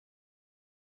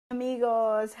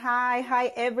amigos.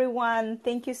 Hi, everyone.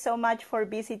 Thank you so much for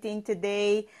visiting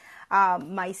today,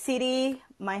 my city,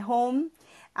 my home.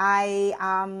 I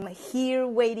am here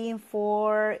waiting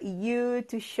for you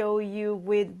to show you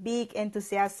with big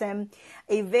enthusiasm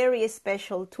a very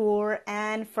special tour.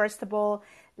 And first of all,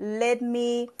 let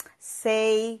me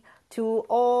say to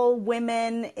all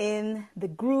women in the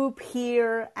group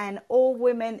here and all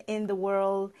women in the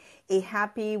world, a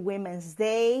happy Women's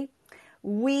Day.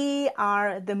 We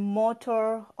are the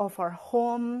motor of our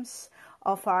homes,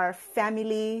 of our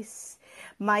families.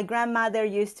 My grandmother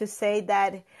used to say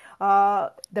that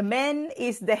the man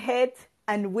is the head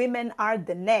and women are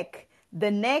the neck.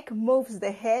 The neck moves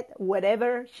the head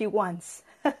whatever she wants.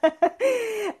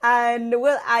 And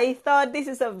well, I thought this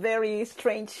is a very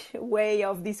strange way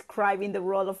of describing the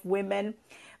role of women.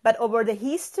 But over the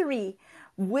history,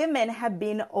 women have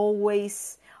been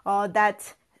always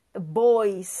that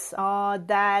voice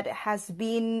that has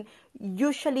been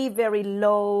usually very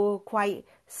low, quite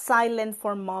silent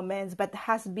for moments, but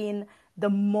has been the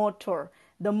motor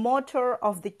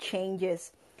of the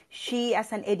changes. She,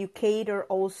 as an educator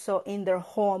also in their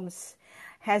homes,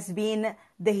 has been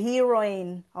the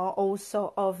heroine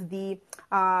also of the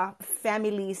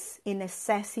families in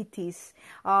necessities.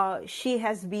 She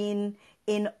has been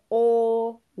in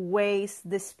all ways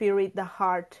the spirit, the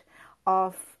heart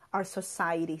of our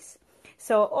societies.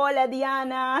 So, hola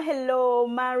Diana, hello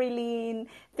Marilyn,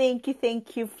 thank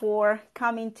you for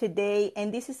coming today.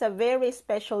 And this is a very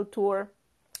special tour,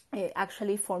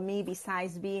 actually for me,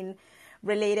 besides being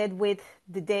related with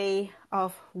the Day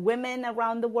of Women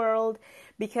around the world,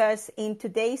 because in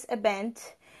today's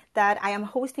event that I am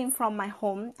hosting from my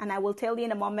home, and I will tell you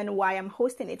in a moment why I'm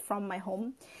hosting it from my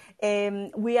home,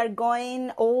 we are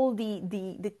going all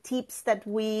the tips that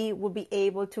we will be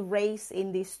able to raise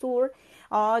in this tour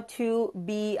to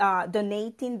be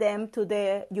donating them to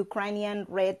the Ukrainian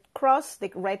Red Cross,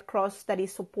 the Red Cross that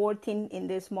is supporting in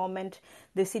this moment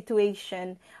the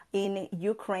situation in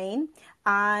Ukraine.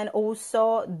 And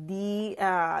also the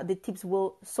tips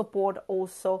will support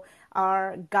also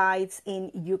our guides in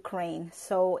Ukraine.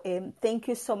 So thank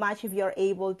you so much if you're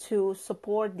able to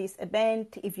support this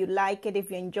event, if you like it, if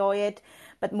you enjoy it.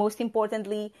 But most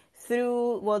importantly,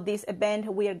 through this event,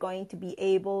 we are going to be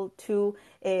able to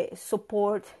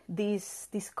support this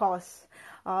cause.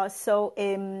 So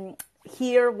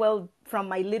here, from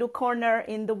my little corner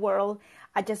in the world,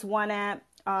 I just want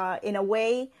to, in a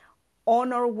way,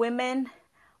 honor women,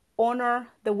 honor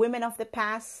the women of the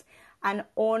past, and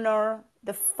honor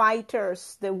the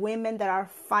fighters, the women that are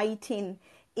fighting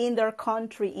in their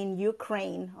country, in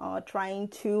Ukraine, trying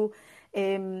to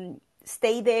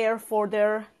stay there for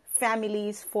their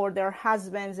families, for their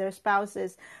husbands, their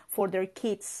spouses, for their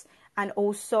kids, and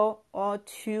also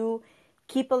to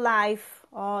keep alive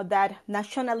that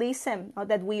nationalism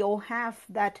that we all have,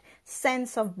 that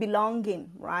sense of belonging,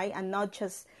 right? And not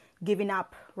just giving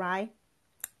up, right?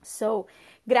 So,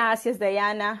 gracias,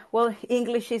 Diana. Well,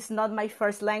 English is not my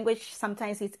first language.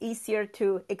 Sometimes it's easier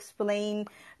to explain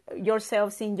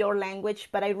yourselves in your language,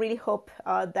 but I really hope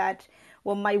that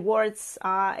my words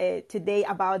today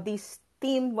about this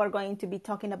theme we're going to be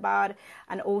talking about,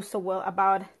 and also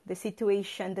about the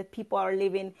situation that people are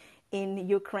living in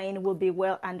Ukraine, will be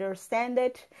well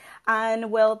understood. And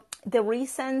the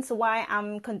reasons why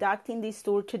I'm conducting this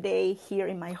tour today here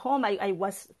in my home, I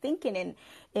was thinking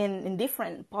in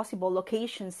different possible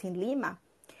locations in Lima.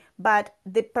 But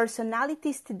the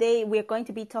personalities today we're going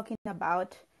to be talking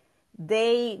about,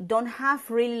 they don't have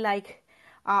really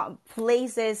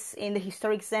places in the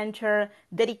historic center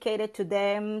dedicated to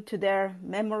them, to their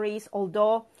memories,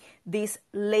 although these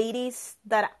ladies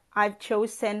that I've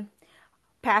chosen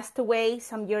passed away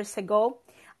some years ago,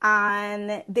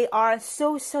 and they are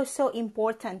so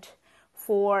important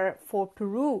for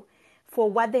Peru,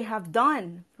 for what they have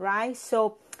done, right?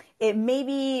 So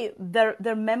maybe their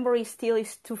memory still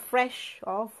is too fresh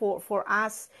for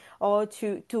us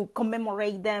to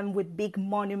commemorate them with big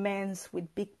monuments,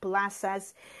 with big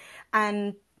plazas,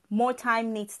 and more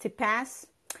time needs to pass.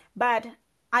 But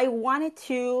I wanted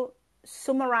to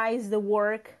summarize the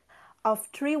work of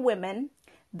 3 women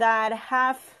that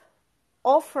have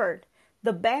offered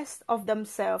the best of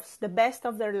themselves, the best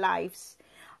of their lives,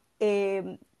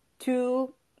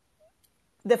 to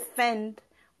defend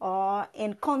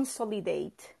and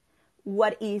consolidate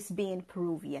what is being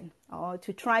Peruvian,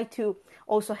 to try to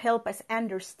also help us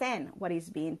understand what is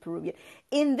being Peruvian.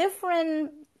 In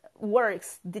different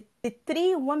works, the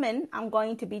 3 women I'm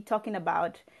going to be talking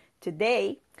about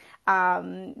today,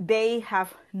 they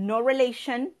have no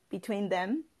relation between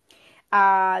them.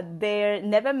 They're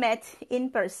never met in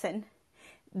person.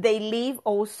 They live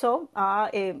also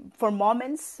for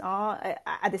moments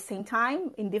at the same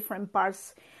time in different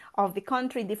parts of the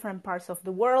country, different parts of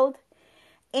the world.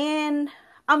 And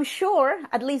I'm sure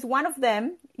at least one of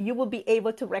them you will be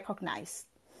able to recognize.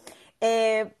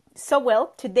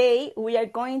 Today we are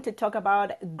going to talk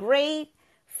about great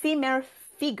female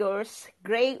figures,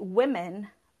 great women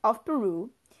of Peru.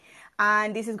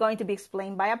 And this is going to be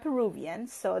explained by a Peruvian.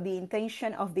 So the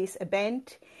intention of this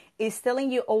event is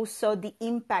telling you also the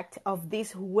impact of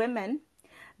these women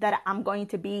that I'm going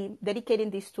to be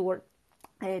dedicating this tour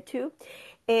to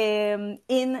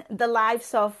in the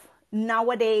lives of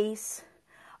nowadays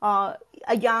a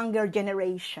younger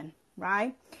generation,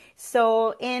 right?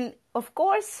 So, and of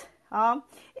course,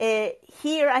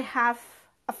 here I have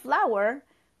a flower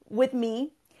with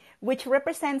me, which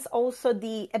represents also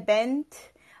the event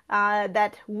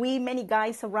that we, many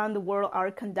guys around the world, are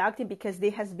conducting, because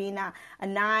there has been a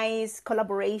nice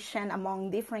collaboration among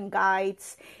different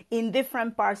guides in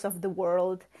different parts of the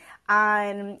world.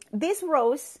 And this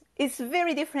rose is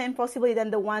very different possibly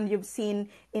than the one you've seen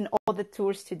in all the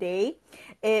tours today,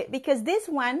 because this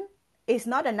one is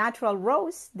not a natural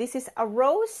rose. This is a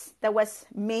rose that was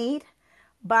made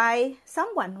by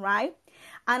someone, right?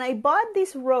 And I bought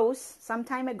this rose some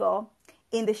time ago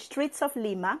in the streets of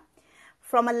Lima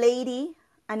from a lady,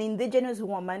 an indigenous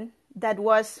woman that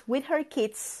was with her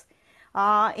kids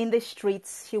in the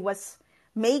streets. She was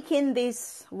making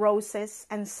these roses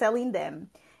and selling them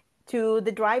to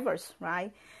the drivers,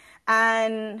 right?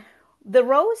 And the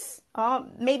rose,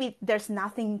 maybe there's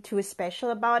nothing too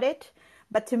special about it,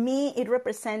 but to me it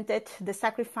represented the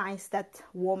sacrifice that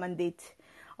woman did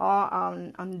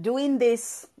on doing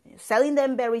this, selling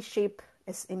them very cheap,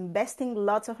 is investing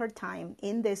lots of her time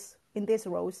in this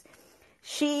rose.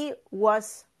 She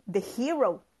was the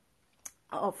hero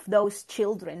of those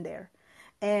children there.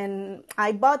 And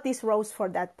I bought this rose for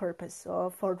that purpose,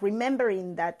 for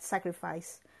remembering that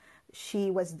sacrifice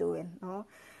she was doing.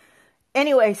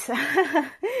 Anyways,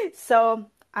 so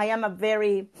I am a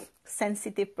very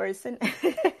sensitive person.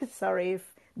 Sorry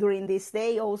if during this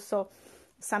day also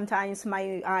sometimes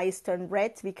my eyes turn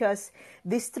red, because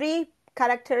these three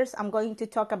characters I'm going to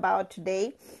talk about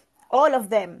today, all of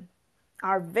them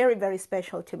are very, very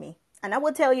special to me. And I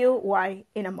will tell you why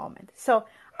in a moment. So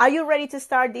are you ready to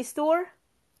start this tour?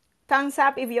 Thumbs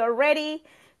up if you're ready.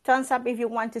 Thumbs up if you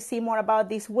want to see more about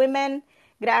these women.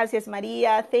 Gracias,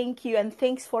 Maria. Thank you. And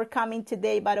thanks for coming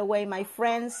today, by the way, my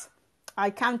friends. I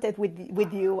counted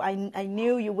with you. I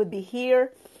knew you would be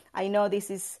here. I know this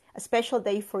is a special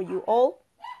day for you all.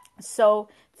 So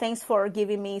thanks for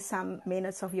giving me some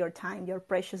minutes of your time, your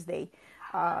precious day,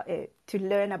 to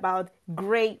learn about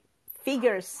great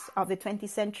figures of the 20th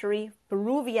century,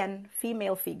 Peruvian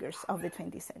female figures of the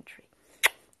 20th century.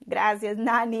 Gracias,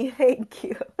 Nani. Thank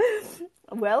you.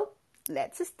 Well,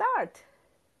 let's start.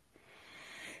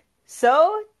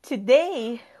 So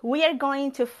today we are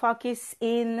going to focus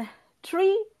in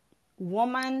three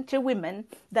women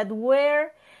that were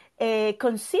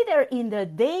considered in the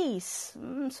days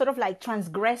sort of like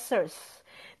transgressors.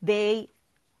 They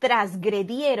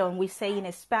transgredieron, we say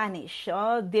in Spanish,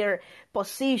 their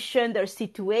position, their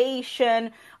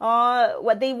situation,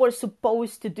 what they were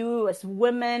supposed to do as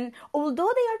women,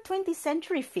 although they are 20th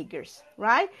century figures,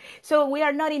 right? So we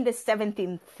are not in the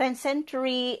 17th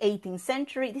century, 18th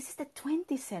century, this is the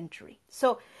 20th century.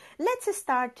 So let's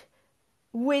start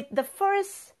with the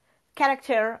first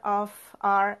character of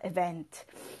our event.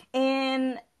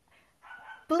 And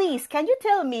please, can you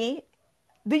tell me,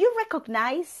 do you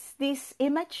recognize this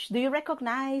image? Do you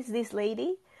recognize this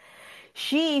lady?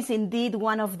 She is indeed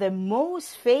one of the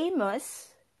most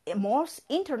famous, most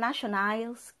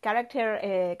international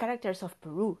characters of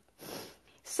Peru.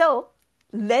 So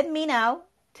let me now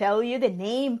tell you the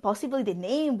name. Possibly the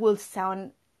name will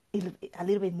sound a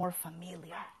little bit more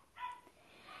familiar.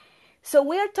 So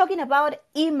we are talking about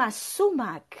Ima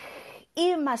Sumac.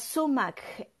 Ima Sumac,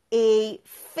 a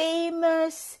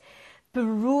famous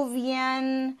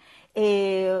Peruvian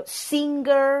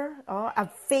singer, a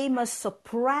famous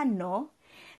soprano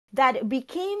that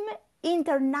became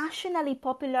internationally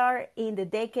popular in the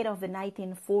decade of the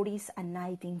 1940s and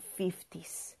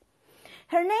 1950s.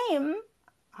 Her name,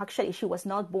 actually she was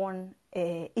not born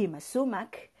Ima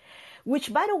Sumac,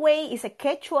 which by the way is a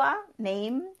Quechua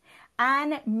name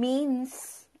and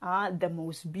means the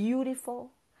most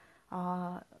beautiful,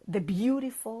 the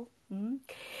beautiful.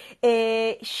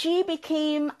 She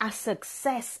became a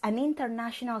success, an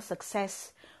international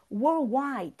success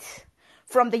worldwide,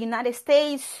 from the United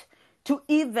States to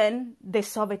even the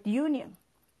Soviet Union.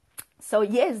 So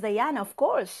yes, Diana, of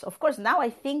course, now I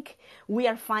think we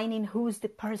are finding who's the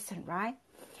person, right?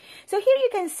 So here you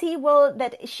can see, well,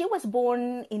 that she was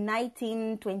born in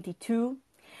 1922.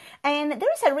 And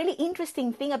there is a really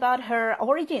interesting thing about her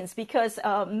origins, because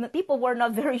people were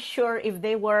not very sure if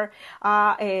they were,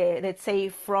 let's say,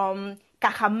 from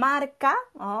Cajamarca.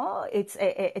 Oh, it's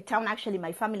a town, actually,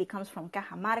 my family comes from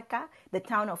Cajamarca, the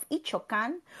town of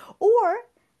Ichocan, or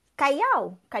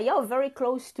Callao, very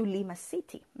close to Lima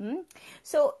City.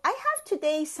 So I have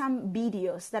today some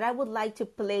videos that I would like to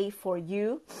play for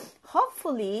you.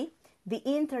 Hopefully, the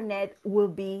internet will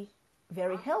be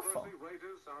very helpful.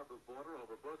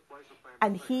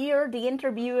 And here the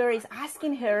interviewer is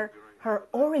asking her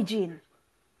origin.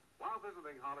 While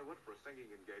visiting Hollywood for a singing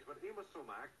engagement, Ima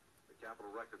Sumac, the Capitol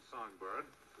Records songbird,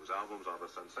 whose albums are the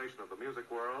sensation of the music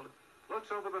world, looks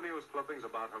over the news clippings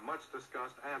about her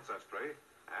much-discussed ancestry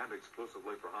and,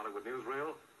 exclusively for Hollywood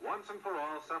Newsreel, once and for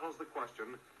all settles the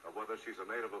question of whether she's a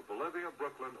native of Bolivia,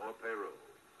 Brooklyn, or Peru.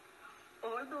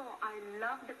 Although I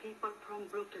love the people from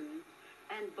Brooklyn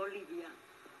and Bolivia,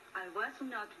 I was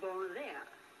not born there.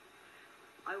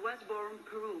 I was born in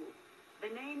Peru. The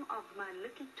name of my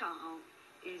little town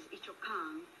is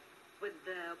Ichocan, with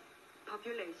the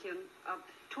population of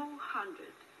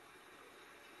 200.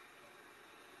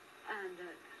 And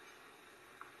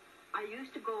I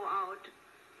used to go out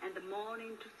in the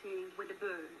morning to sing with the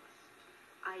birds.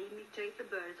 I imitate the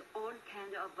birds, all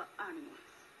kinds of animals.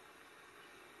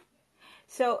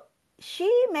 So she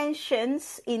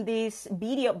mentions in this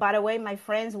video, by the way, my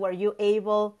friends, were you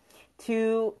able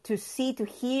to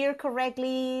hear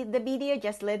correctly the video?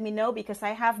 Just let me know, because I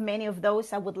have many of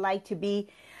those I would like to be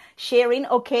sharing.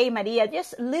 Okay, Maria,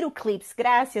 just little clips.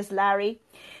 Gracias, Larry.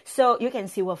 So you can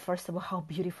see, well, first of all, how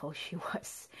beautiful she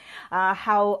was,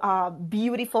 how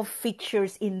beautiful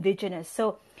features, indigenous.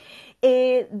 So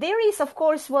there is, of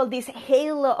course, well, this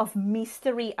halo of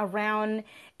mystery around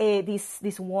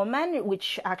this woman,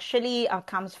 which actually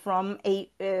comes from a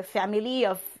family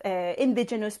of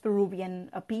indigenous Peruvian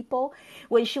people.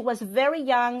 When she was very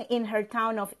young, in her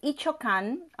town of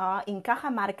Ichocan, in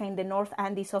Cajamarca, in the North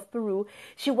Andes of Peru,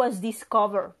 she was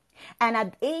discovered. And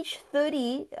at age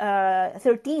 13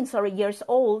 years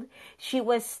old, she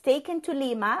was taken to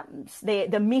Lima.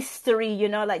 The mystery, you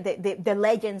know, like the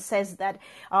legend says that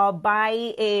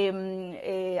by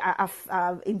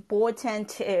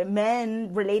important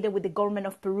man related with the government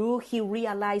of Peru, he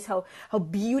realized how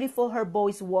beautiful her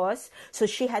voice was. So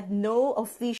she had no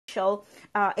official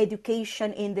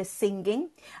education in the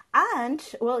singing. And,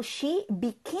 well, she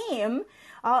became,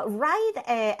 right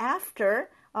after,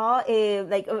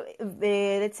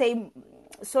 let's say,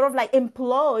 sort of like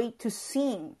employed to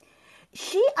sing.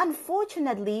 She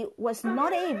unfortunately was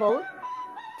not able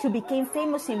to become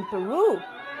famous in Peru.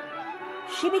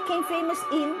 She became famous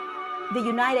in the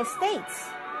United States.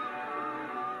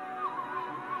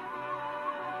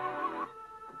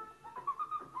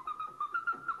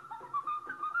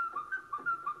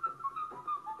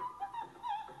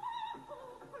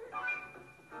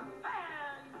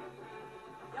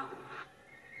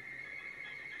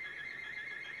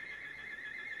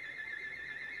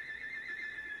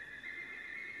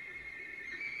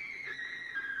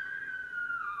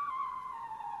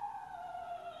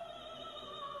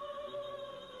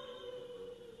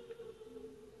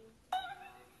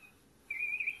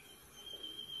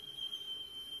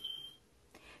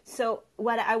 So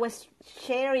what I was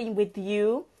sharing with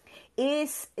you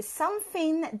is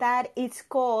something that it's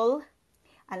called,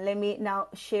 and let me now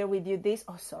share with you this.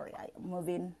 Oh, sorry, I'm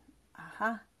moving.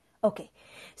 Okay.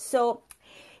 So,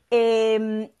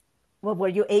 well, were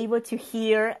you able to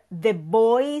hear the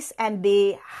voice and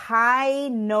the high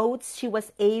notes she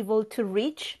was able to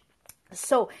reach?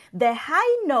 So the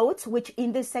high notes, which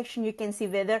in this section you can see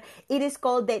better, it is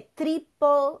called the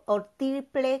triple or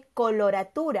triple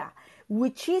coloratura,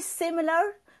 which is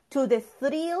similar to the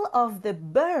thrill of the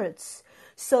birds.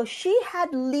 So she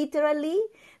had literally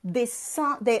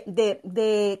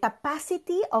the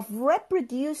capacity of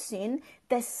reproducing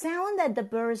the sound that the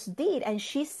birds did. And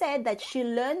she said that she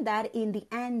learned that in the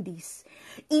Andes,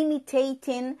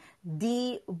 imitating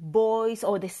the voice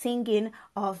or the singing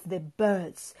of the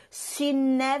birds. She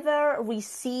never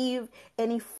received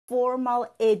any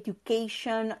formal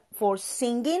education for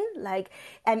singing,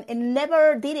 and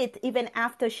never did it even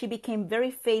after she became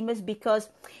very famous, because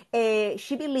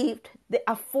she believed that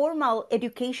a formal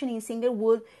education in singing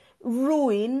would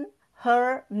ruin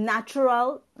her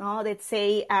natural, let's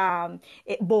say,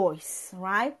 voice,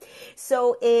 right?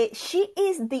 So she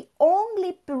is the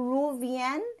only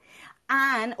Peruvian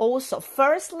and also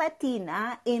first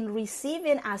Latina in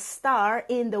receiving a star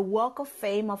in the Walk of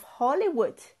Fame of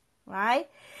Hollywood, right?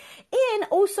 And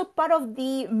also part of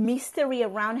the mystery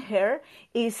around her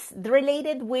is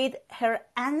related with her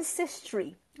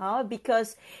ancestry.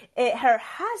 Because her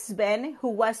husband, who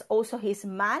was also his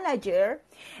manager,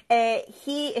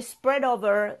 he spread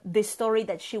over the story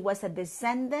that she was a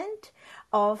descendant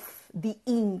of the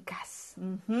Incas.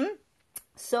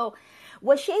 So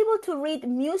was she able to read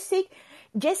music?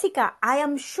 Jessica, I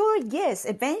am sure, yes.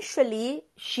 Eventually,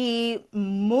 she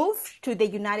moved to the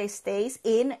United States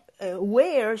in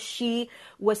where she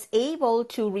was able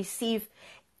to receive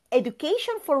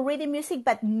education for reading music,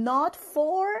 but not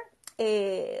for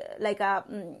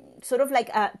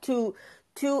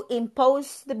to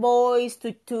impose the voice,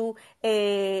 to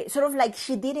sort of like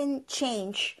she didn't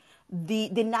change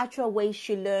the natural way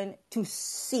she learned to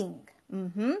sing.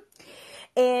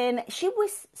 And she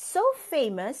was so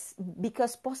famous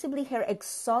because possibly her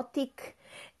exotic,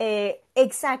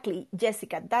 exactly,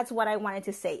 Jessica, that's what I wanted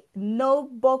to say. No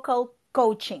vocal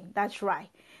coaching, that's right.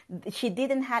 She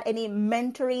didn't have any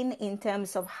mentoring in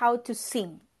terms of how to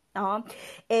sing.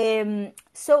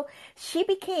 So she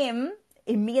became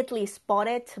immediately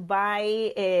spotted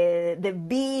by the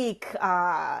big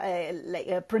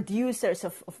producers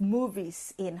of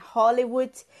movies in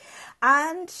Hollywood,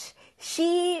 and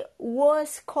she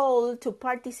was called to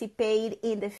participate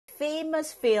in the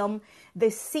famous film The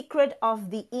Secret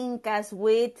of the Incas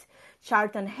with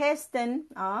Charlton Heston,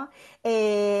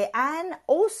 and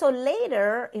also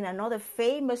later in another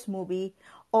famous movie,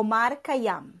 Omar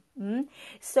Khayyam.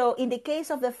 So in the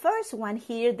case of the first one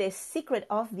here, The Secret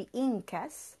of the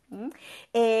Incas,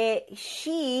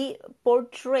 she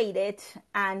portrayed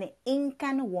an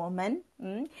Incan woman,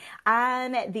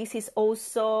 and this is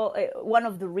also one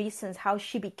of the reasons how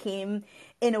she became,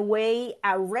 in a way,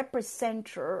 a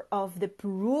representative of the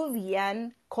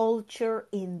Peruvian culture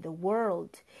in the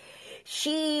world.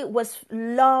 She was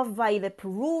loved by the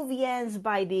Peruvians,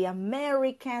 by the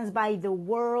Americans, by the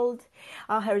world.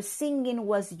 Her singing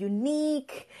was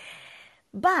unique.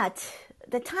 But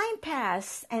the time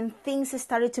passed and things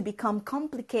started to become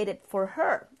complicated for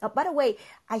her. By the way,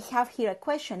 I have here a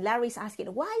question. Larry's asking,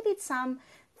 why did some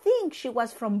think she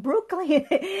was from Brooklyn?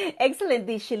 Excellent.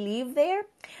 Did she live there?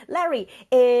 Larry,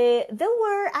 there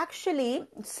were actually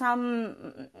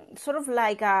some sort of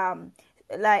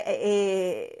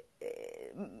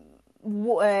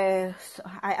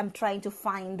I'm trying to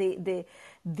find the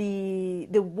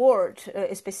word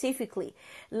specifically,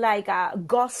 like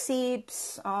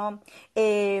gossips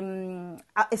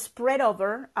spread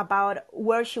over about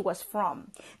where she was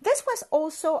from. This was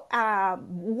also a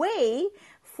way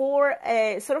for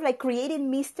sort of like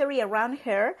creating mystery around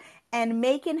her and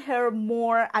making her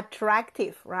more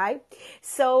attractive, right?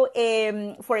 So,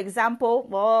 for example,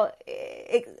 well,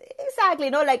 exactly,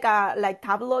 like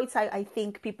tabloids, I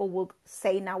think people will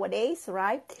say nowadays,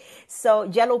 right? So,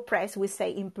 yellow press, we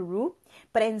say in Peru,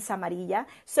 prensa amarilla.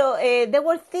 So, there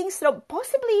were things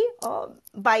possibly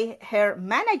by her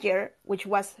manager, which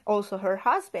was also her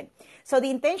husband. So, the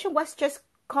intention was just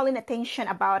calling attention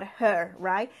about her,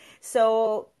 right?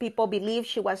 So people believe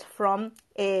she was from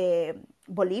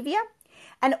Bolivia.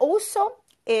 And also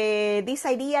this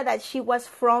idea that she was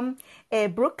from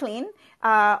Brooklyn,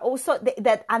 also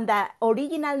that, and the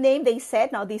original name they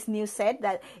said, now this news said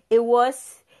that it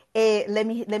was,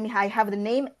 I have the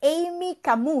name, Amy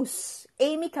Camus.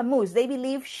 Amy Camus. They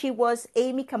believe she was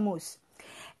Amy Camus.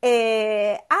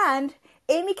 And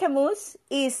Amy Camus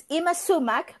is Ima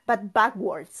Sumac, but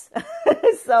backwards.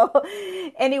 So,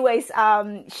 anyways,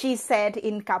 she said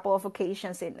in a couple of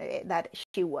occasions that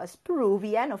she was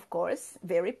Peruvian, of course,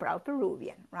 very proud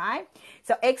Peruvian, right?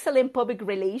 So, excellent public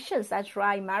relations. That's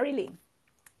right, Marilyn.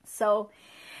 So,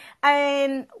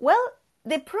 and well,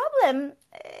 the problem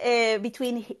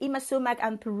between Ima Sumac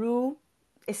and Peru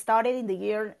started in the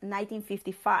year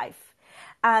 1955.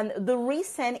 And the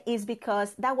reason is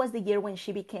because that was the year when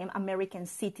she became American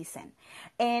citizen.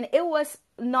 And it was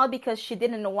not because she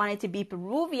didn't want to be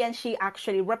Peruvian. She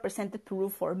actually represented Peru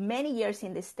for many years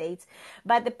in the States.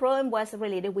 But the problem was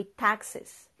related with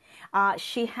taxes.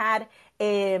 She had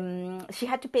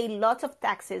to pay lots of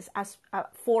taxes as a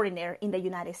foreigner in the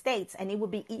United States. And it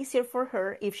would be easier for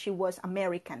her if she was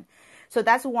American. So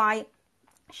that's why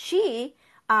she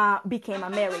became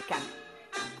American.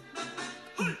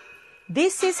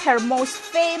 This is her most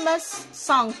famous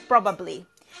song, probably.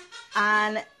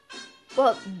 And,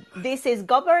 well, this is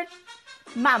Gobert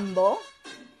Mambo.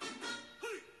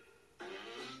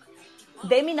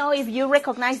 Let me know if you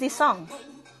recognize this song.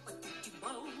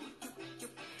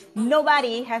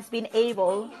 Nobody has been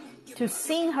able to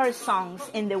sing her songs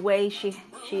in the way she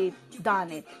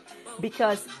done it,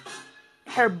 because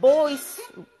her voice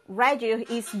radio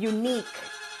is unique.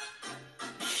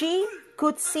 She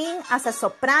could sing as a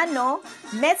soprano,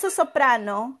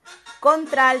 mezzo-soprano,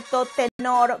 contralto,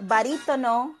 tenor,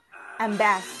 baritono, and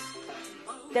bass.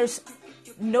 There's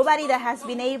nobody that has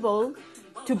been able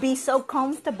to be so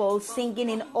comfortable singing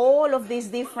in all of these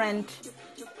different,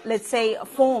 let's say,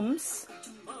 forms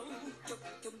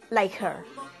like her.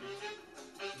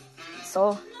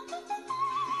 So,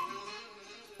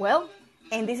 well,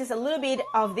 and this is a little bit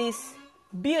of this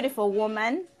beautiful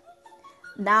woman.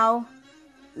 Now,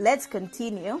 let's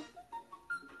continue.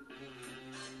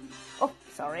 Oh,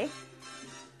 sorry.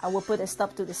 I will put a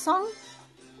stop to the song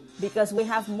because we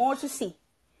have more to see.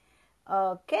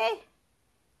 Okay.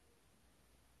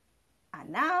 And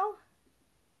now,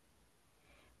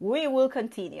 we will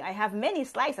continue. I have many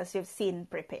slides, as you've seen,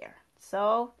 prepared.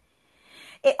 So,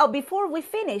 before we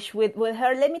finish with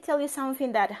her, let me tell you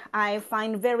something that I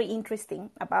find very interesting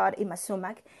about Irma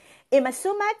Sumac. Irma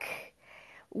Sumac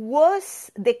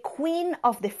was the queen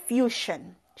of the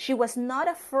fusion. She was not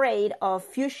afraid of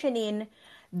fusioning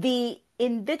the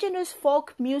indigenous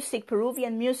folk music,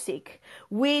 Peruvian music,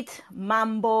 with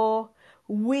mambo,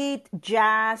 with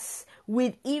jazz,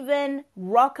 with even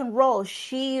rock and roll.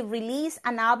 She released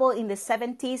an album in the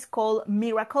 70s called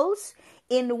Miracles,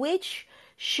 in which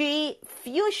she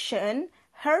fusioned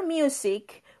her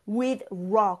music with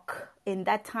rock. In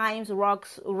that time, rock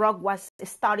was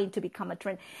starting to become a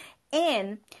trend.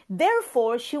 And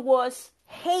therefore, she was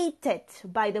hated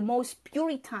by the most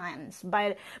Puritans,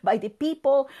 by the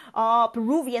people,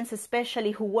 Peruvians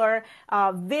especially, who were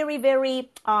very,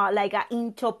 very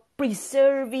into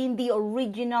preserving the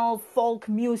original folk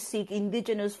music,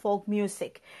 indigenous folk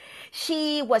music.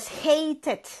 She was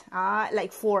hated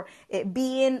for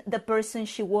being the person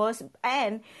she was,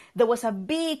 and there was a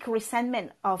big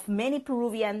resentment of many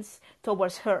Peruvians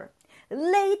towards her.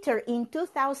 Later, in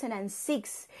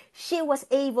 2006, she was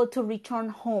able to return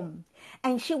home,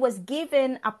 and she was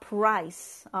given a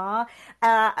prize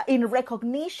in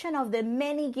recognition of the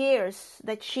many years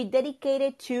that she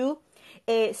dedicated to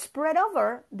spread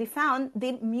over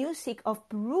the music of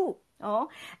Peru.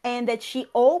 And that she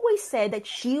always said that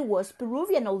she was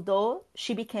Peruvian, although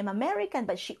she became American,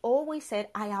 but she always said,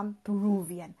 I am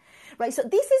Peruvian, right? So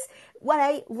this is what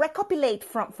I recopilate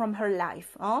from her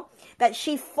life, that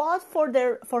she fought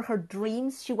for her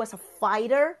dreams. She was a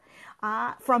fighter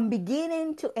from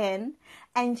beginning to end.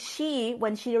 And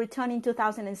when she returned in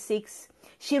 2006,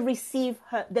 she received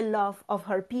the love of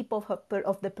her people,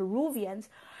 of the Peruvians.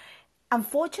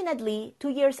 Unfortunately, 2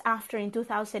 years after, in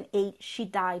 2008, she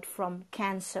died from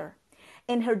cancer.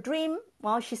 In her dream,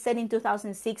 well, she said in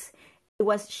 2006,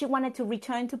 she wanted to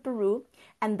return to Peru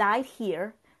and died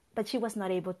here, but she was not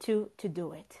able to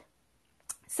do it.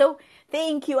 So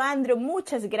thank you, Andrew.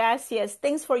 Muchas gracias.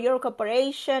 Thanks for your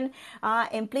cooperation.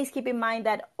 And please keep in mind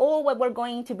that all what we're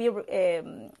going to be,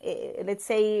 let's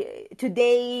say,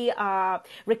 today,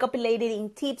 recopilated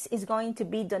in tips is going to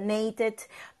be donated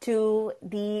to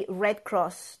the Red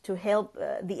Cross to help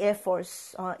the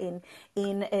efforts in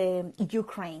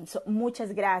Ukraine. So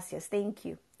muchas gracias. Thank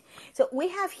you. So we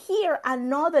have here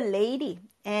another lady,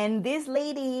 and this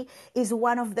lady is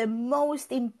one of the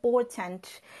most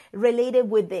important related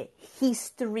with the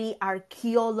history,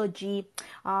 archaeology,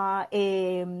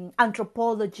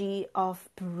 anthropology of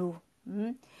Peru.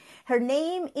 Her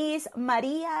name is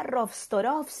Maria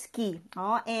Rostorovsky.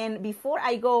 And before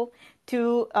I go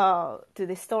to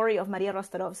the story of Maria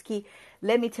Rostorovsky,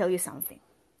 let me tell you something.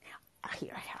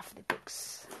 Here I have the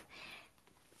books.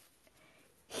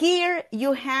 Here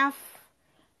you have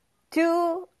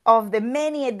two of the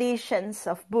many editions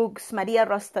of books Maria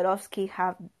Rostorovsky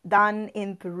have done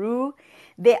in Peru.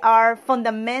 They are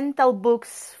fundamental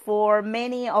books for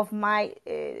many of my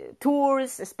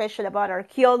tours, especially about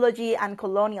archaeology and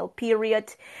colonial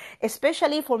period.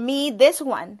 Especially for me, this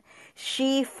one,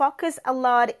 she focused a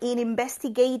lot in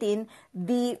investigating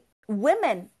the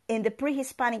women in the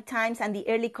pre-Hispanic times and the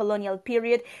early colonial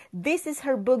period. This is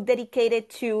her book dedicated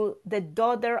to the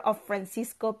daughter of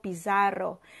Francisco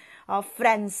Pizarro,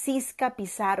 Francisca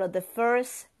Pizarro, the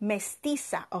first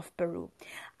mestiza of Peru.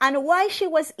 And why she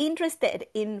was interested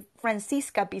in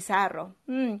Francisca Pizarro?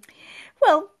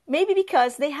 Well, maybe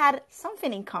because they had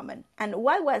something in common. And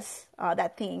what was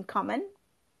that thing in common?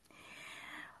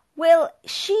 Well,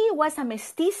 she was a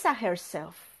mestiza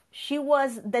herself. She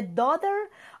was the daughter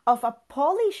of a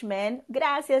Polish man.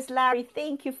 Gracias, Larry.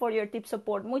 Thank you for your tip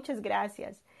support. Muchas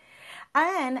gracias.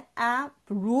 And a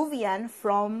Peruvian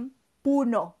from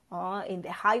Puno, in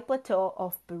the high plateau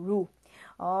of Peru.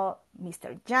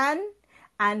 Mr. Jan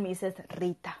and Mrs.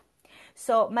 Rita.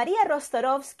 So Maria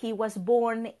Rostorovsky was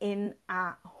born in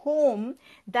a home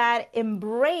that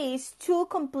embraced two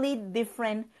complete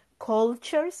different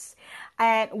cultures,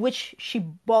 and which she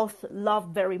both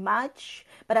loved very much.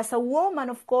 But as a woman,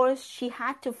 of course, she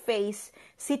had to face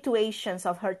situations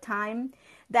of her time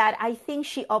that I think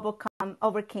she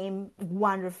overcame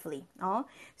wonderfully.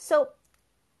 So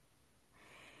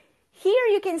here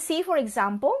you can see, for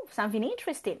example, something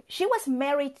interesting. She was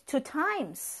married 2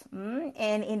 times.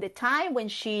 And in the time when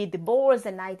she divorced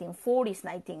in 1940s,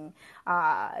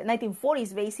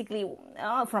 basically,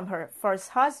 from her first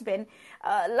husband,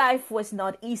 life was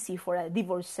not easy for a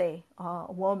divorcee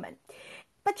woman.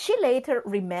 But she later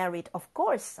remarried, of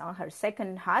course, her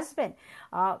second husband,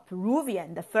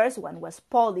 Peruvian. The first one was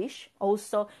Polish.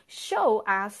 Also show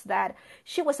us that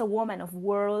she was a woman of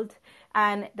world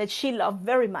and that she loved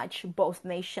very much both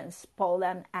nations,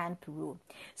 Poland and Peru.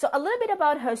 So a little bit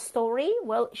about her story.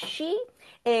 Well, she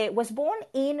was born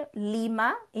in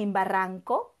Lima, in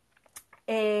Barranco,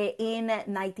 in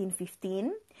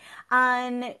 1915.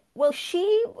 And well,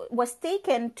 she was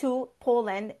taken to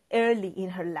Poland early in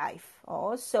her life.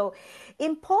 So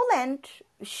in Poland,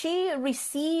 she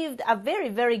received a very,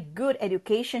 very good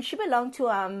education. She belonged to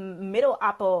a middle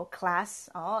upper class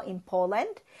in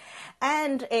Poland.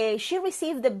 And she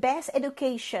received the best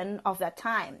education of that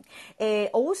time.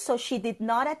 Also, she did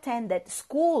not attend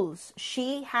schools.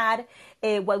 She had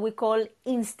what we call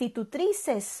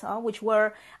institutrices, which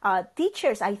were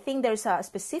teachers. I think there's a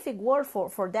specific word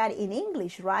for that in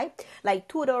English, right? Like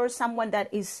tutor, someone that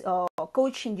is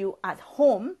coaching you at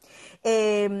home.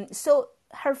 So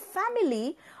her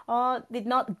family did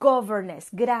not governess.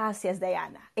 Gracias,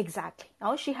 Diana. Exactly.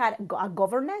 She had a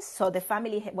governess, so the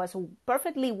family was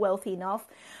perfectly wealthy enough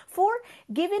for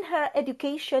giving her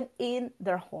education in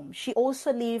their home. She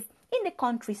also lived in the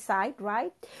countryside,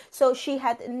 right? So she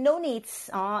had no needs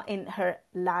in her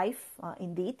life,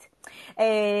 indeed.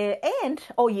 And,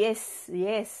 oh yes,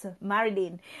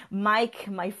 Marilyn, Mike,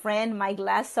 my friend, Mike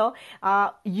Lasso,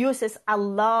 uses a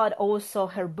lot also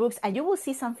her books. And you will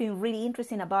see something really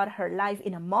interesting about her life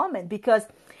in a moment, because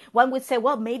one would say,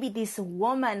 well, maybe this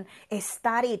woman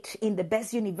studied in the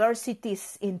best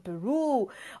universities in Peru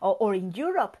or in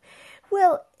Europe.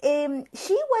 Well,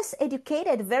 she was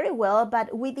educated very well,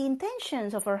 but with the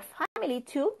intentions of her family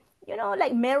to,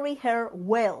 like marry her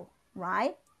well,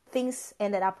 right? Things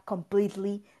ended up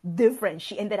completely different.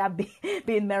 She ended up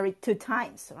being married 2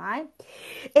 times, right?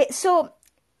 So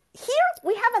here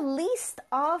we have a list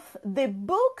of the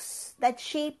books that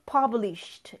she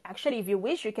published. Actually, if you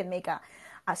wish, you can make a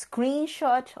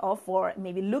screenshot or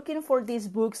maybe looking for these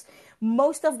books.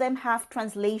 Most of them have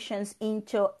translations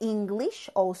into English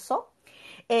also.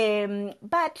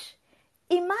 But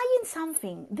imagine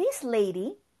something. This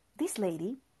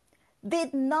lady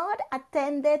did not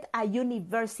attended a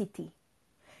university.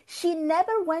 She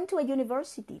never went to a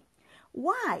university.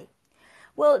 Why?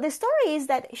 Well, the story is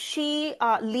that she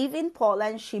lived in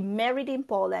Poland. She married in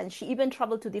Poland. She even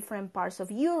traveled to different parts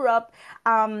of Europe.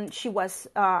 She was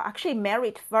actually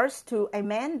married first to a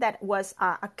man that was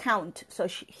a count. So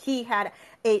he had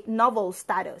a noble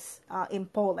status in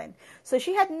Poland. So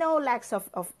she had no lacks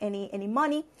of any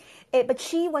money. But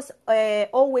she was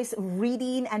always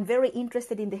reading and very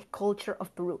interested in the culture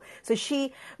of Peru. So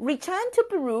she returned to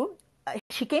Peru.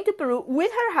 She came to Peru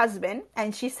with her husband,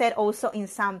 and she said also in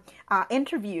some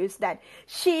interviews that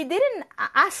she didn't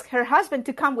ask her husband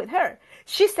to come with her.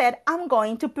 She said, I'm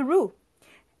going to Peru.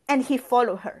 And he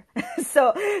followed her.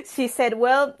 So she said,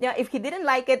 well, if he didn't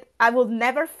like it, I will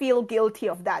never feel guilty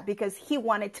of that because he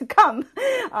wanted to come.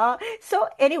 So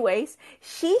anyways,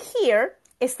 she here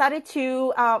started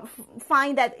to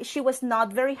find that she was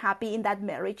not very happy in that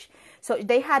marriage. So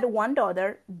they had one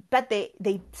daughter, but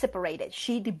they separated.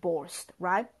 She divorced,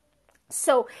 right?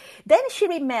 So then she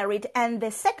remarried, and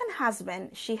the second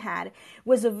husband she had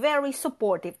was very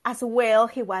supportive as well.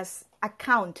 He was a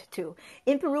count too.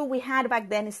 In Peru, we had back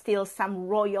then still some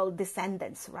royal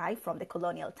descendants, right, from the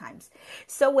colonial times.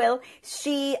 So well,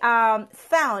 she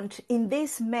found in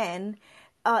this man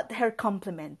her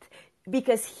complement,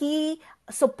 because he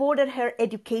supported her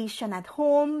education at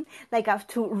home, like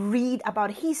to read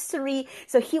about history.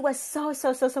 So he was so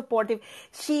supportive.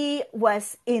 She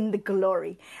was in the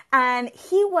glory. And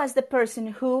he was the person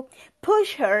who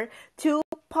pushed her to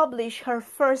publish her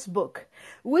first book,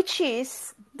 which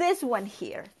is this one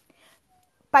here,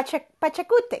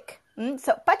 Pachacutec.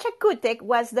 So Pachacutec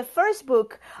was the first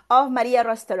book of Maria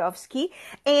Rostorovsky,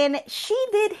 and she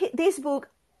did this book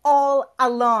all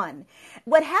alone.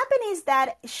 What happened is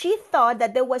that she thought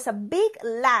that there was a big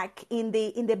lack in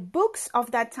the books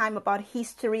of that time about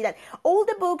history, that all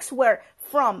the books were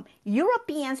from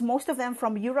Europeans, most of them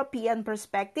from European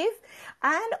perspective,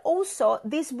 and also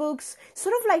these books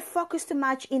sort of like focus too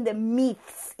much in the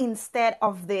myths instead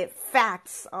of the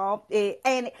facts of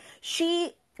and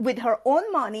she, with her own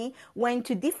money, went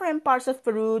to different parts of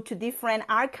Peru, to different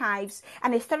archives,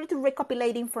 and started to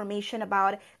recopilate information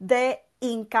about the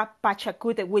Inca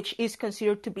Pachacute, which is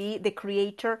considered to be the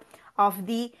creator of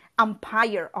the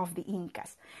empire of the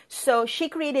Incas. So she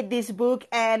created this book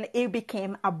and it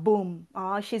became a boom.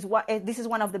 This is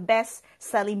one of the best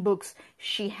selling books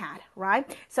she had, right?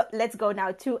 So let's go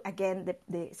now to, again,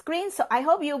 the screen. So I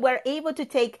hope you were able to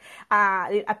take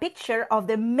a picture of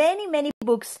the many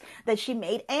books that she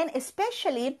made, and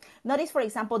especially notice, for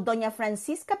example, Doña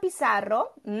Francisca Pizarro.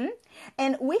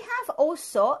 And we have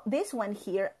also this one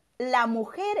here, La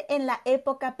mujer en la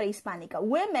época prehispánica,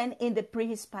 women in the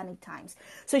pre-Hispanic times.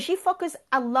 So she focused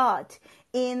a lot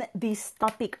in this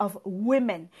topic of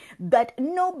women that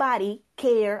nobody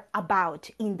cared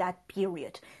about in that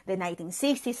period, the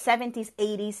 1960s, 70s,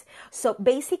 80s. So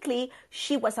basically,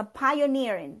 she was a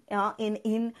pioneer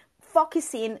in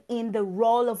focusing in the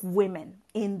role of women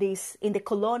in the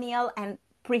colonial and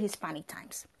pre-Hispanic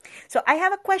times. So I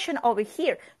have a question over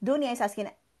here. Dunia is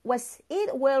asking, was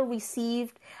it well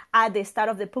received at the start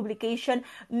of the publication?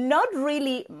 Not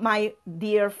really, my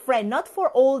dear friend, not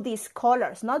for all these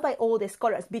scholars, not by all the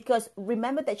scholars, because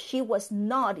remember that she was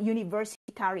not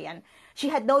universitarian. She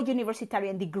had no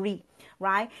universitarian degree,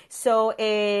 right? So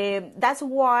that's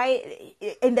why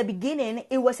in the beginning,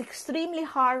 it was extremely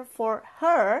hard for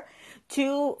her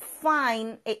to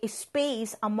find a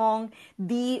space among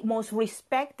the most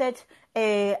respected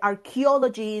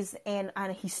archaeologists and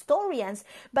historians,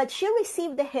 but she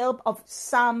received the help of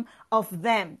some of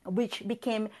them, which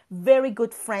became very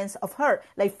good friends of her.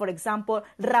 Like, for example,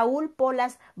 Raúl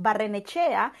Polas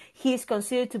Barrenechea. He is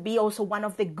considered to be also one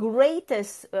of the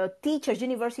greatest teachers,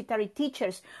 universitary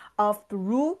teachers of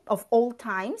Peru of all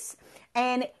times.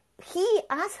 And he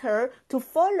asked her to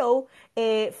follow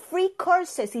free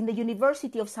courses in the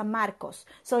University of San Marcos.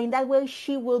 So in that way,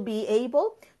 she will be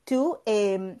able to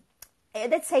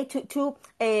let's say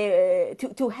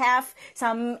to have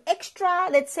some extra,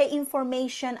 let's say,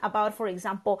 information about, for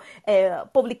example,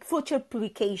 public future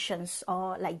publications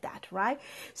or like that, right?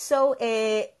 So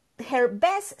her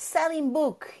best-selling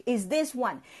book is this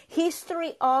one,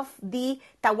 History of the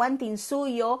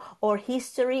Tawantinsuyo, or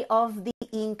History of the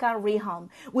Inca Realm,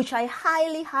 which I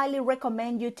highly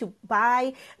recommend you to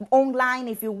buy online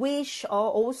if you wish,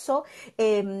 or also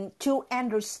to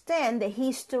understand the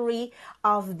history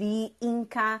of the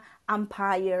Inca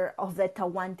Empire of the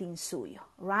Tawantinsuyo,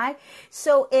 right?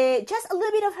 So just a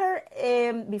little bit of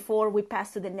her before we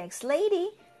pass to the next lady.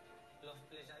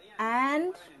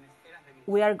 And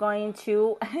we are going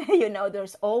to,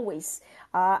 there's always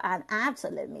an app, so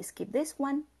let me skip this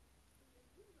one.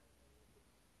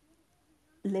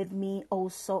 Let me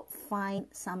also find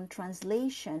some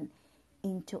translation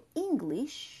into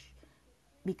English,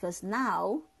 because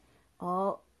now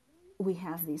we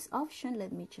have this option.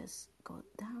 Let me just go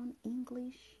down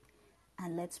English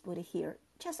and let's put it here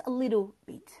just a little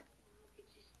bit.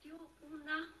 Existió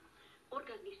una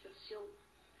organización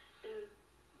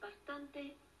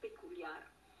bastante peculiar,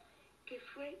 que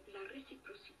fue la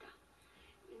reciprocidad.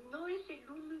 No es el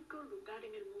único lugar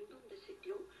en el mundo donde se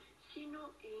dio, sino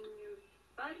en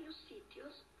varios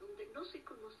sitios donde no se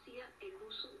conocía el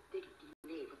uso del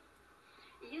dinero.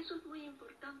 Y eso es muy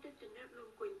importante tenerlo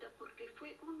en cuenta porque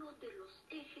fue uno de los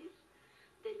ejes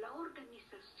de la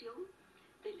organización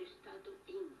del Estado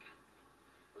Inca.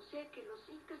 O sea que los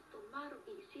incas tomaron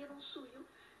e hicieron suyo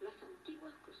las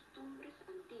antiguas costumbres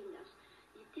andinas,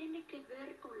 y tiene que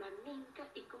ver con la minca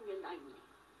y con el aine.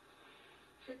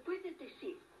 Se puede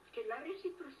decir que la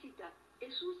reciprocidad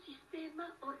es un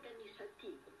sistema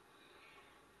organizativo,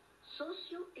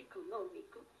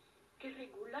 socioeconómico, que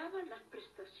regulaba las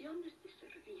prestaciones de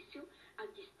servicio a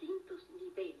distintos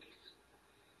niveles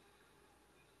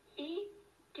y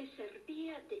que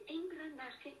servía de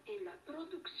engranaje en la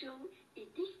producción y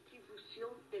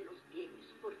distribución de los bienes,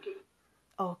 porque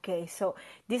Okay, so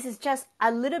this is just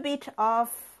a little bit of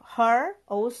her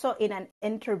also in an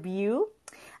interview,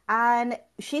 and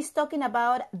she's talking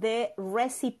about the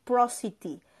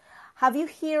reciprocity. Have you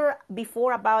heard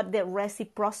before about the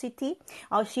reciprocity?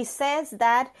 She says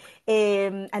that,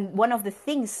 and one of the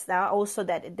things also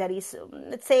that is,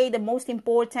 let's say, the most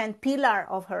important pillar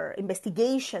of her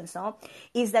investigations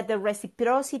is that the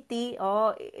reciprocity,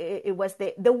 it was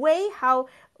the way how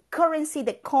currency,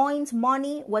 the coins,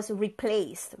 money was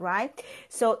replaced, right?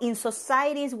 So in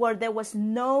societies where there was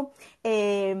no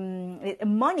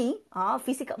money,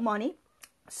 physical money,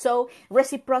 so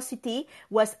reciprocity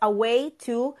was a way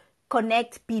to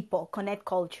connect people, connect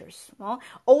cultures.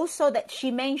 Also, that she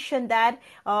mentioned that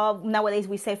nowadays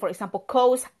we say, for example,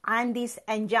 coast, Andes,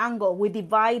 and jungle. We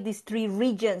divide these three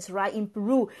regions, right? In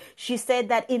Peru, she said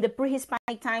that in the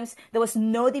pre-Hispanic times there was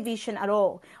no division at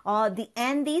all. The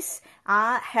Andes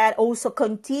had also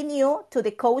continued to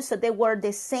the coast, so they were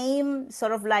the same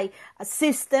sort of like a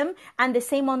system, and the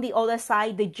same on the other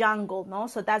side, the jungle. No,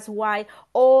 so that's why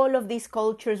all of these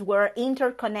cultures were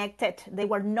interconnected. They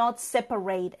were not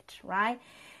separated. Right?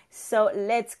 So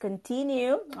let's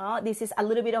continue. This is a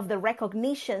little bit of the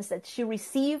recognitions that she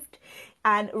received.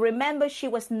 And remember, she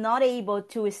was not able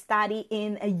to study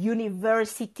in a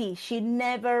university. She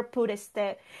never put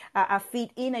a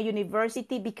feet in a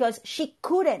university because she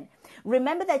couldn't.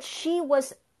 Remember that she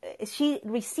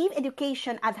received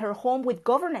education at her home with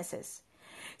governesses.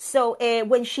 So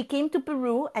when she came to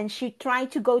Peru and she tried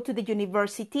to go to the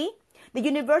university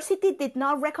did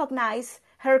not recognize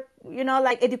her,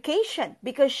 like education,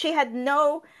 because she had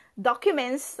no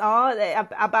documents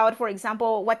about, for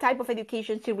example, what type of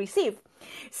education she received.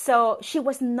 So she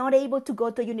was not able to go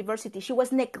to university. She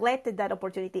was neglected that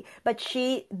opportunity, but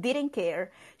she didn't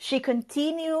care. She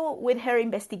continued with her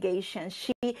investigation.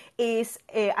 She is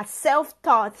a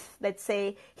self-taught, let's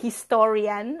say,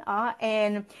 historian,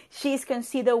 and she is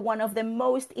considered one of the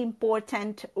most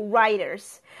important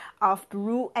writers of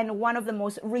Peru and one of the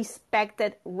most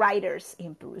respected writers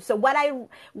in Peru. So why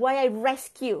I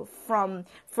rescue from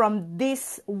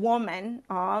this woman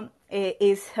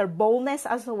is her boldness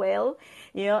as well.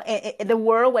 The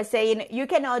world was saying, you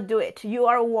cannot do it. You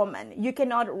are a woman. You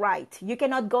cannot write. You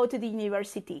cannot go to the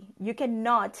university. You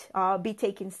cannot be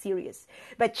taken serious.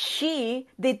 But she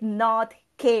did not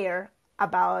care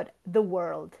about the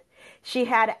world. She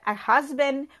had a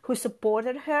husband who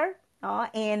supported her,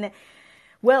 and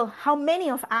well, how many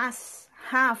of us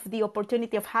have the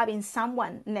opportunity of having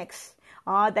someone next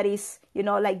that is,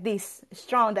 like this,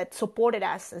 strong, that supported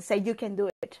us and say, you can do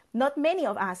it? Not many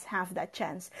of us have that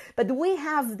chance, but we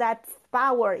have that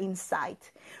power inside.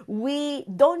 We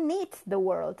don't need the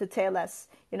world to tell us,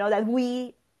 that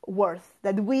we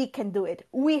that we can do it.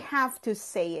 We have to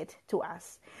say it to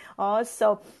us.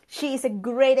 So she is a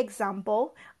great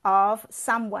example of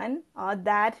someone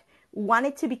that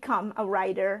wanted to become a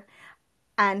writer,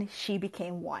 and she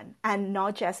became one, and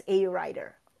not just a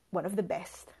writer, one of the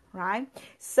best, right?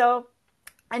 So,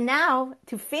 and now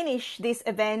to finish this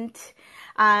event,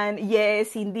 and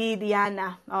yes, indeed,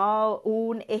 Diana,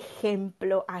 un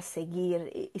ejemplo a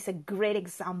seguir. It's a great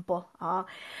example.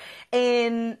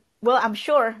 And well, I'm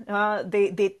sure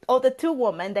the other two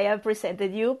women that I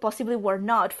presented you possibly were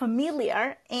not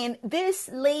familiar. And this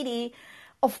lady,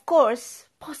 of course,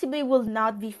 possibly will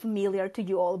not be familiar to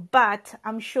you all, but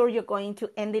I'm sure you're going to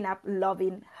ending up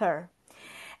loving her.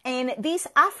 And this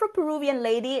Afro-Peruvian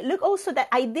lady, look also that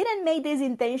I didn't make this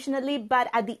intentionally, but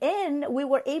at the end, we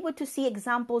were able to see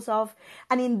examples of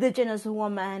an indigenous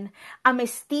woman, a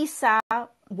mestiza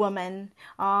woman,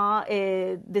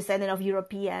 a descendant of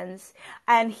Europeans,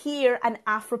 and here an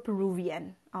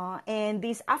Afro-Peruvian. And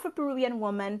this Afro-Peruvian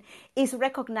woman is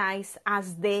recognized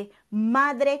as the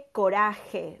Madre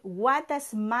Coraje. What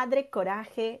does Madre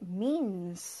Coraje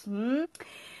means?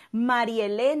 María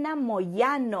Elena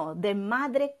Moyano, the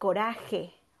Madre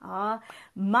Coraje,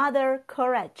 Mother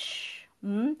Courage.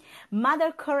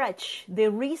 Mother Courage, the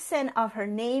reason of her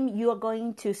name you are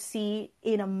going to see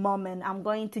in a moment. I'm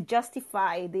going to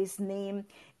justify this name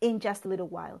in just a little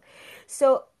while.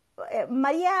 So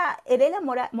María Elena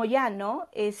Moyano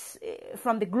is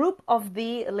from the group of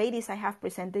the ladies I have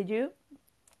presented you,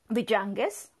 the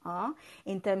youngest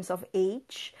in terms of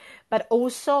age, but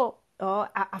also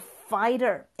a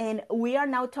fighter. And we are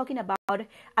now talking about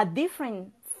a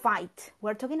different fight.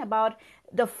 We're talking about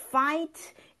the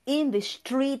fight in the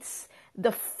streets,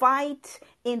 the fight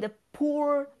in the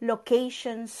poor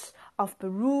locations of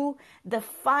Peru, the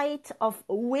fight of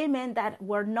women that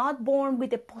were not born with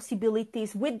the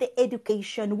possibilities, with the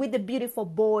education, with the beautiful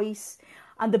voice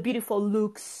and the beautiful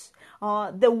looks,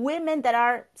 the women that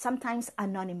are sometimes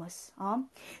anonymous.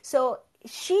 So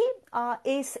she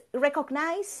is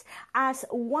recognized as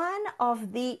one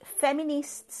of the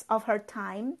feminists of her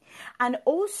time, and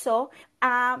also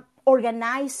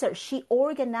organizer. She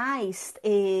organized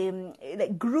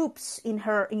groups in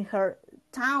her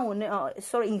town,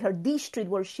 in her district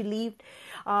where she lived,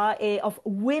 of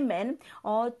women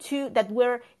that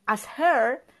were as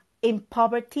her in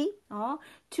poverty,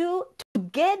 to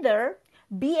together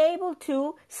be able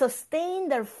to sustain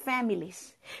their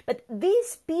families. But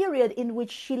this period in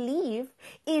which she lived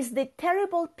is the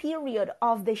terrible period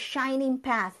of the shining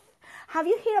path. Have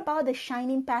you heard about the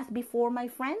shining path before, my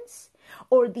friends?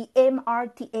 Or the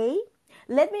MRTA?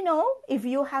 Let me know if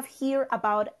you have heard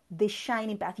about the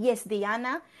shining path. Yes,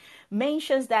 Diana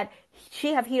mentions that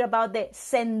she have heard about the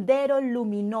Sendero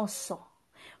Luminoso.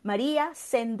 Maria,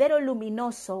 Sendero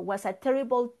Luminoso was a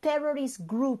terrible terrorist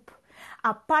group,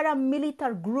 a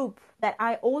paramilitary group that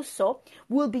I also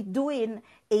will be doing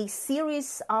a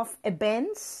series of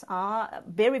events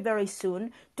very, very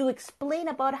soon to explain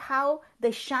about how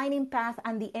the Shining Path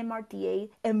and the MRTA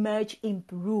emerged in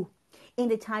Peru in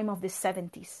the time of the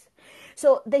 70s.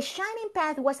 So the Shining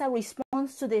Path was a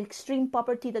response to the extreme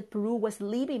poverty that Peru was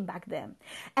living back then,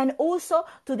 and also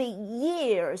to the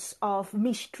years of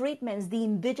mistreatments the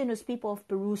indigenous people of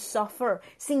Peru suffered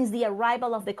since the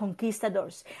arrival of the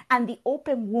conquistadors and the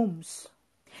open wombs.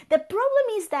 The problem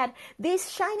is that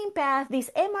this Shining Path, this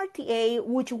MRTA,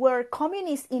 which were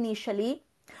communist initially,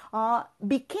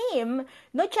 became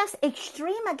not just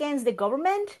extreme against the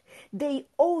government, they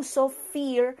also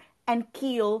fear and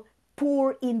kill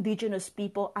poor indigenous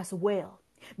people as well.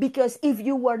 Because if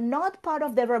you were not part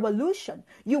of the revolution,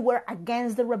 you were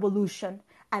against the revolution,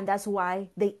 and that's why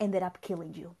they ended up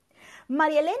killing you.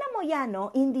 Maria Elena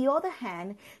Moyano, in the other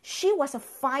hand, she was a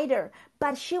fighter,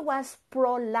 but she was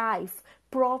pro-life,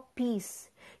 pro-peace.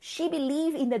 She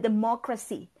believed in the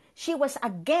democracy. She was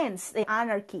against the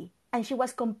anarchy, and she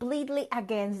was completely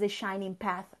against the Shining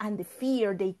Path and the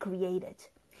fear they created.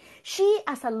 She,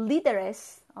 as a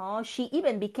leaderess, she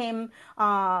even became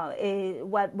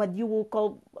what you will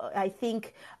call, I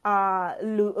think,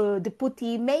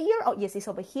 deputy mayor. Oh, yes, it's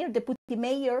over here. Deputy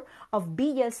mayor of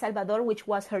Villa El Salvador, which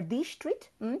was her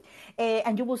district.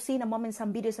 And you will see in a moment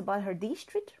some videos about her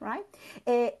district, right?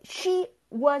 She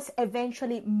was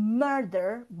eventually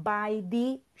murdered by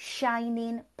the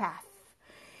Shining Path.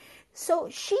 So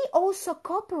she also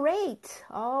cooperated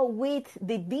with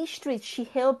the district she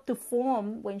helped to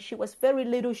form. When she was very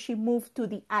little, she moved to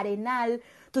the Arenal,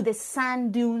 to the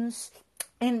sand dunes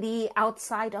in the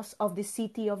outside of the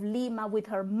city of Lima with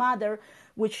her mother,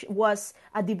 which was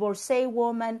a divorcee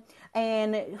woman,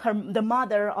 and the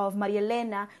mother of Maria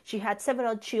Elena. She had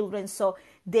several children, so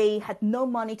they had no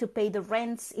money to pay the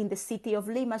rents in the city of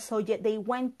Lima, so yet they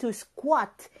went to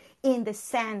squat in the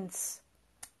sands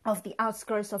of the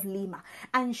outskirts of Lima.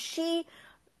 And she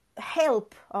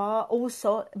helped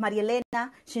also Maria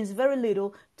Elena, since very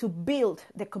little, to build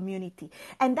the community.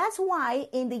 And that's why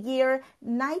in the year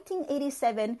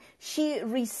 1987, she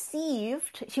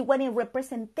went in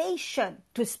representation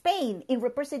to Spain, in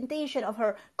representation of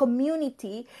her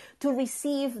community, to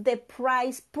receive the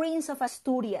prize Prince of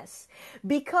Asturias,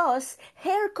 because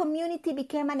her community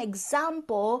became an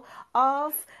example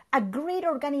of a great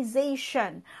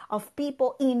organization of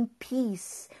people in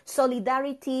peace,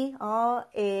 solidarity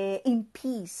in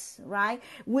peace, right?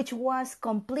 Which was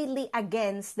completely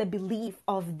against the belief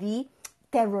of the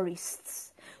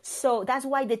terrorists. So that's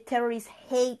why the terrorists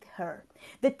hate her.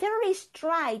 The terrorists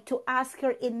tried to ask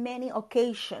her in many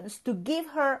occasions to give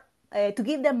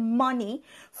them money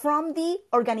from the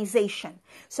organization.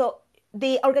 So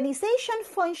the organization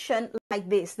functioned like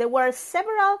this. There were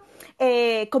several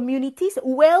communities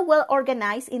well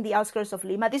organized in the outskirts of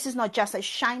Lima. This is not just a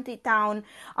shanty town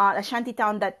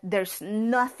that there's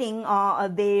nothing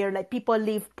there, like people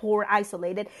live poor,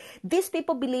 isolated. These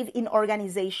people believe in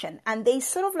organization, and they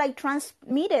sort of like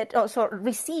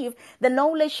received the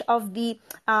knowledge of the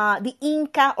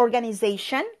Inca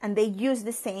organization, and they use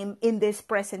the same in these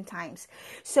present times.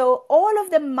 So all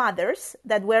of the mothers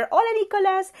that were all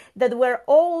Nicolas, that were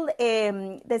all,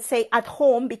 let's say, at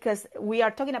home, because we are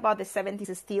talking about the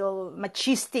 70s, still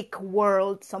machistic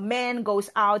world. So men goes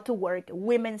out to work,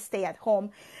 women stay at home.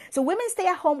 So women stay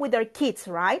at home with their kids,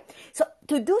 right? So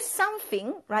to do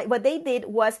something, right, what they did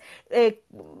was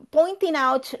pointing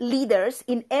out leaders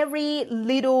in every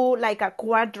little, like a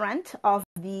quadrant of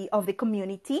the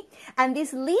community. And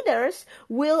these leaders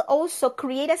will also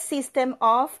create a system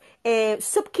of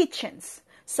soup kitchens.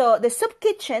 So the soup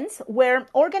kitchens were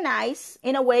organized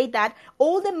in a way that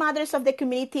all the mothers of the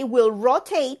community will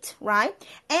rotate, right?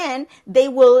 And they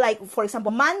will, like, for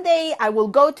example, Monday, I will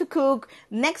go to cook.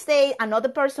 Next day, another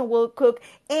person will cook.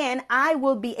 And I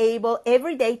will be able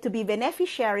every day to be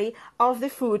beneficiary of the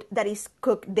food that is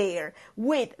cooked there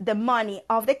with the money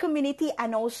of the community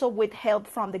and also with help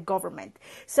from the government.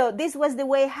 So this was the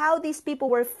way how these people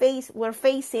were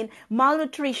facing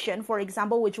malnutrition, for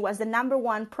example, which was the number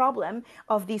one problem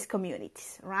of these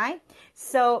communities, right?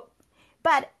 So,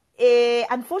 but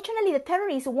unfortunately, the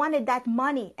terrorists wanted that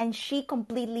money, and she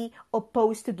completely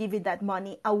opposed to giving that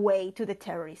money away to the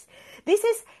terrorists. These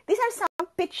are some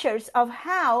pictures of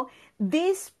how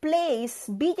this place,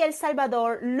 Villa El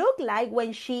Salvador, looked like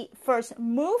when she first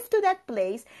moved to that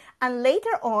place, and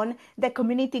later on the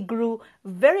community grew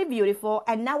very beautiful,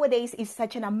 and nowadays is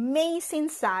such an amazing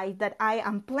site that I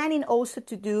am planning also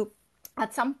to do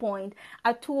at some point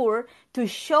a tour to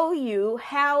show you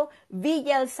how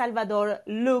Villa El Salvador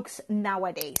looks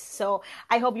nowadays. So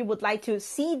I hope you would like to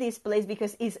see this place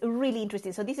because it's really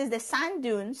interesting. So this is the sand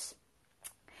dunes.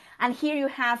 And here you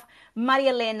have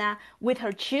Maria Elena with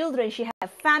her children. She had a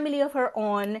family of her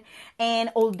own.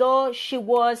 And although she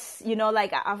was,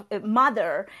 like a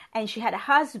mother and she had a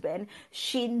husband,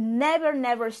 she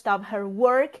never stopped her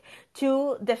work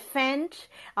to defend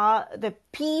the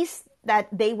peace that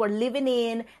they were living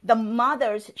in. The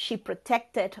mothers she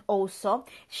protected also.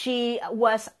 She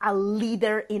was a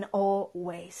leader in all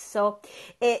ways. So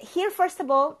here, first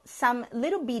of all, some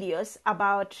little videos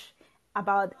about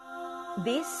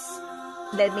this.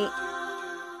 Let me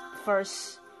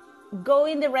first go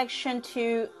in direction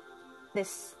to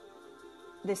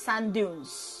the sand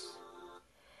dunes.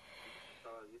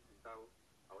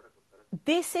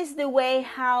 This is the way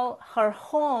how her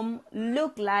home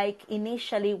looked like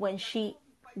initially when she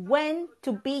went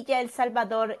to Villa El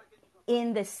Salvador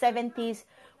in the 70s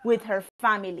with her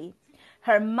family.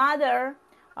 Her mother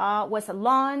was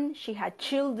alone. She had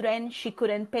children. She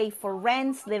couldn't pay for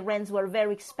rents. The rents were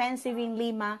very expensive in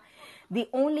Lima. The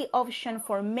only option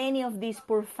for many of these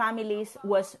poor families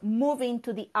was moving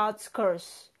to the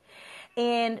outskirts.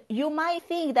 And you might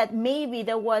think that maybe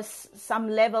there was some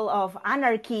level of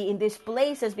anarchy in these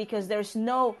places because there's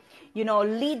no,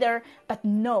 leader. But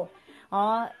no,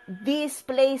 these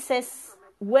places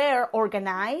were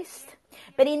organized,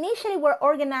 but initially were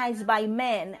organized by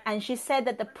men. And she said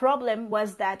that the problem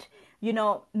was that,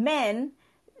 men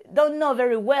don't know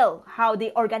very well how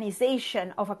the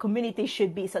organization of a community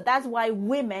should be. So that's why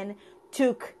women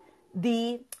took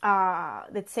the,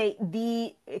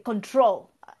 the control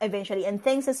eventually, and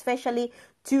thanks especially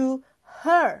to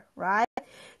her, right?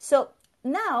 So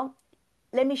now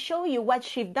let me show you what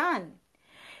she's done.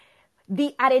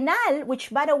 The Arenal, which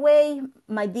by the way,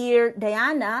 my dear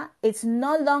Diana, it's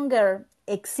no longer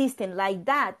existing like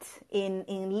that in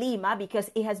Lima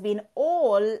because it has been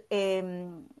all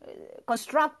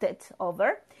constructed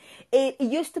over. It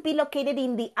used to be located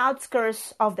in the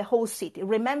outskirts of the whole city.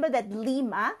 Remember that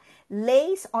Lima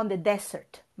lays on the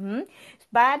desert.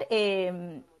 But,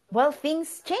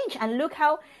 things change. And look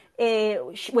how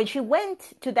when she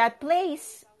went to that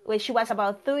place, when she was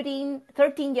about 13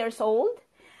 years old,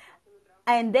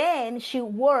 and then she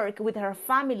worked with her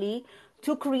family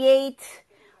to create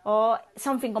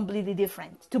something completely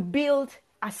different, to build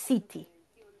a city.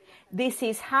 This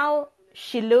is how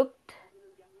she looked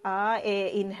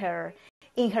in her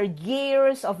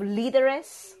years of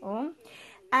leaderess.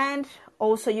 And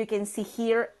also you can see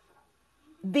here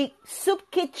the soup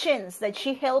kitchens that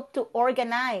she helped to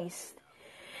organize.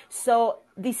 So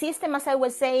the system, as I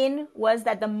was saying, was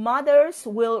that the mothers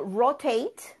will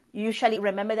rotate. Usually,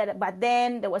 remember that back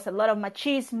then there was a lot of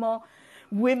machismo.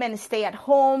 Women stay at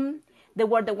home. They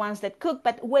were the ones that cook.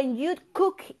 But when you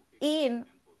cook in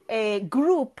a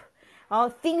group,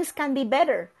 things can be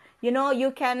better.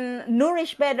 You can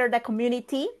nourish better the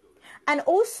community. And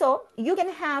also, you can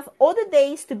have other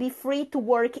days to be free to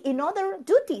work in other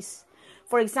duties.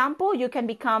 For example, you can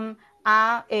become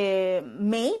a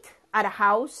maid at a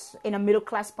house in a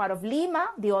middle-class part of Lima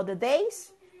the other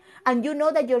days. And you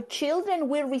know that your children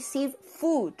will receive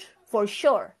food for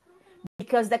sure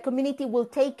because the community will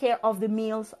take care of the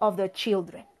meals of their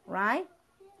children, right?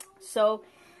 So,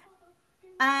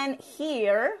 and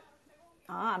here,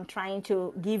 I'm trying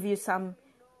to give you some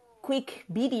quick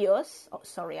videos. Oh,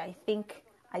 sorry, I think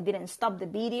I didn't stop the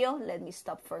video. Let me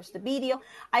stop first the video.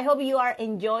 I hope you are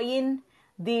enjoying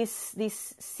this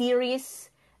series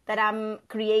that I'm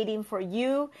creating for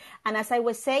you. And as I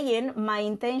was saying, my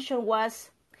intention was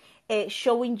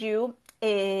showing you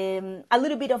a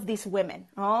little bit of these women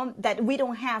that we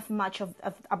don't have much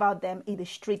about them in the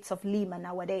streets of Lima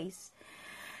nowadays.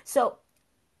 So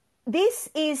this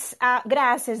is,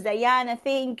 gracias Diana,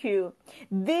 thank you.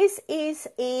 This is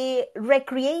a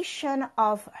recreation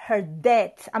of her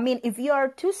death. I mean, if you are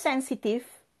too sensitive,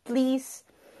 please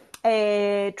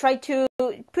try to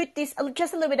put this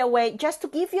just a little bit away, just to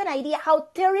give you an idea how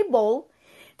terrible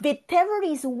the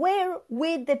terrorists were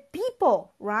with the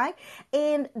people, right?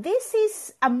 And this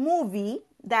is a movie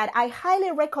that I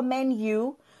highly recommend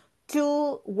you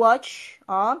to watch,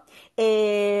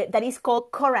 that is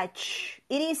called Courage.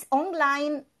 It is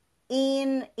online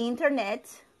in internet.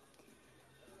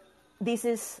 This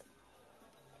is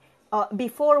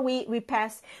before we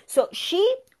pass. So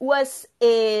she was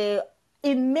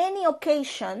in many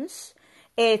occasions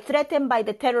threatened by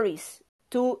the terrorists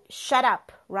to shut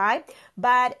up, right?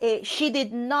 But she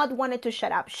did not want to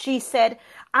shut up. She said,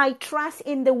 I trust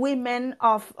in the women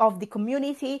of the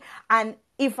community, and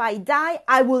if I die,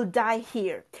 I will die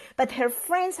here. But her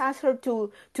friends asked her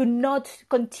to not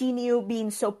continue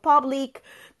being so public,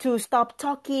 to stop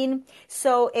talking.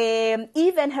 So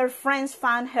even her friends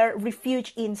found her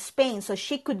refuge in Spain, so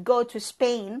she could go to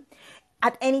Spain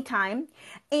at any time.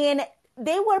 And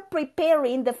they were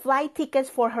preparing the flight tickets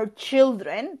for her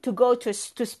children to go to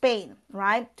Spain,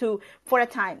 right? For a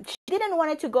time. She didn't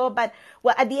want to go, but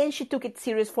well, at the end she took it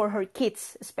serious for her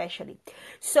kids, especially.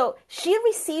 So she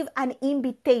received an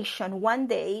invitation one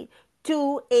day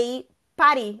to a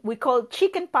party we call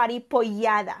chicken party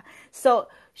pollada. So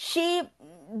she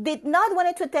did not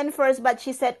want to attend first, but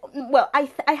she said, well,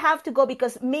 I have to go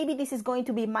because maybe this is going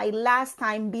to be my last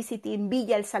time visiting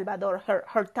Villa El Salvador,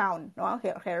 her town, no?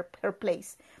 her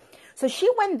place. So she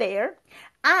went there,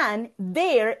 and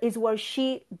there is where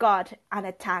she got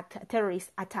a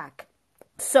terrorist attack.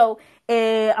 So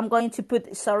I'm going to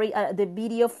put, the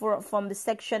video from the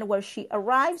section where she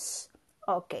arrives.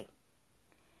 Okay.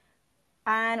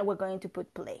 And we're going to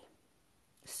put play.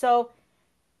 So,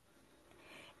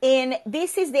 and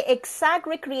this is the exact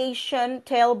recreation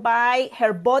told by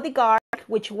her bodyguard,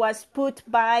 which was put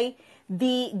by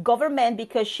the government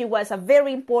because she was a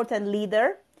very important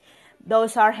leader.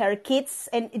 Those are her kids,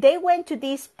 and they went to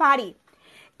this party.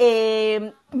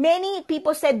 Many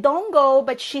people said don't go,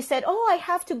 but she said, oh, I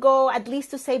have to go at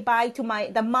least to say bye to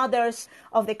the mothers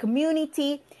of the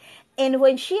community. And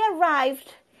when she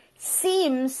arrived,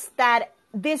 seems that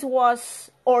this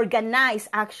was organized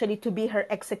actually to be her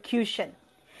execution,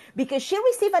 because she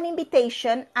received an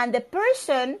invitation, and the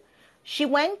person she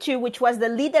went to, which was the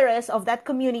leaderess of that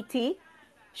community,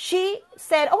 she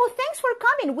said, oh, thanks for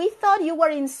coming. We thought you were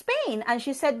in Spain. And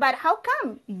she said, but how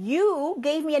come? You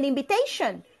gave me an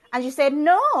invitation. And she said,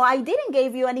 no, I didn't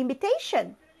give you an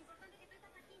invitation.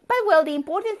 But well, the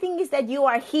important thing is that you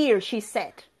are here, she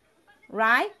said,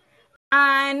 right?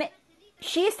 And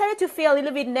she started to feel a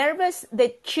little bit nervous.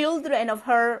 The children of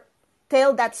her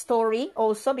tell that story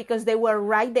also because they were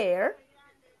right there.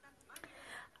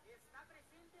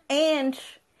 And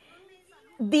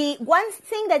the one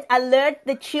thing that alerted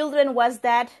the children was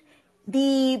that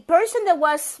the person that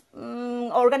was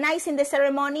organizing the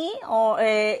ceremony,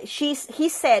 he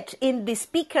said in the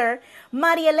speaker,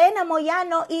 Maria Elena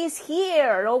Moyano is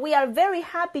here. Oh, we are very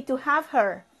happy to have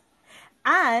her.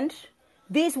 And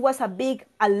this was a big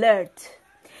alert.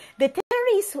 The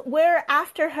terrorists were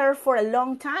after her for a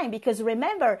long time because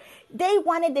remember, they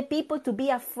wanted the people to be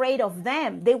afraid of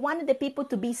them. They wanted the people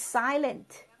to be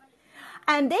silent.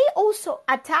 And they also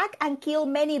attack and kill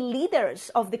many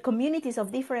leaders of the communities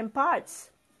of different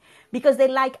parts because they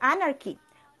like anarchy.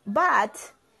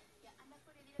 But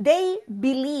they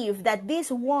believe that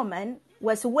this woman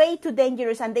was way too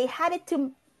dangerous and they had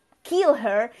to kill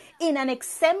her in an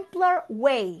exemplar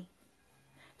way.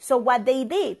 So what they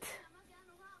did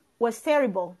was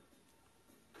terrible.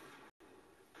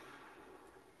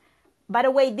 By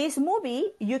the way, this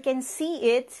movie, you can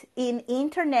see it in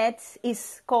internet.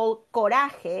 It's called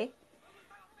Coraje.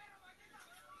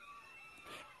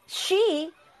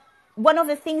 One of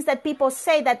the things that people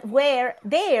say that were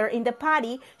there in the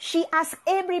party, she asked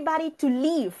everybody to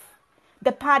leave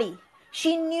the party.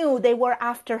 She knew they were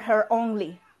after her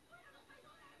only.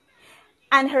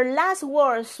 And her last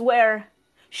words were,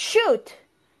 shoot,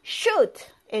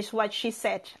 shoot, is what she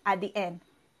said at the end.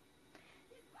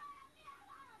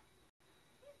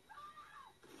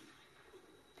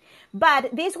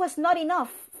 But this was not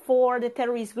enough for the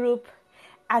terrorist group,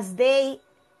 as they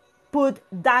put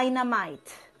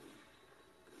dynamite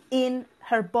in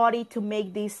her body to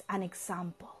make this an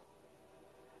example.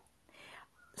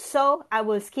 So I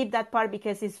will skip that part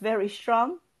because it's very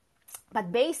strong.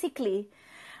 But basically,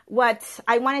 what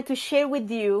I wanted to share with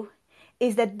you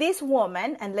is that this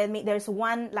woman, and there's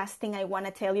one last thing I want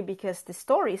to tell you because the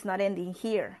story is not ending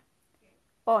here.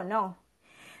 Oh no.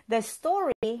 The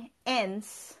story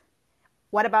ends.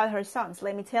 What about her sons?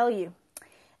 Let me tell you.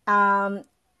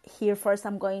 Here first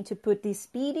I'm going to put this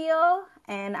video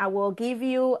and I will give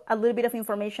you a little bit of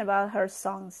information about her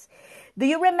songs. Do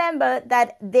you remember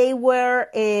that they were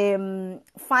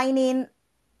finding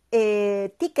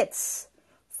tickets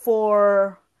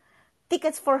for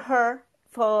her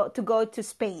to go to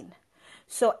Spain?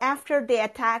 So after the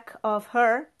attack of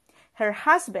her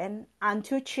husband and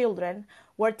 2 children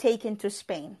were taken to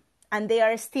Spain, and they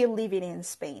are still living in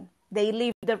Spain. They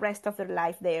lived the rest of their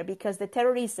life there because the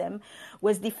terrorism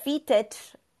was defeated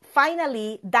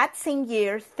finally that same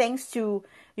year, thanks to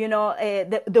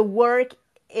the work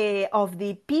of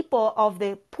the people of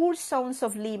the poor zones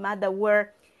of Lima that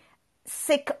were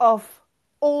sick of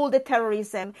all the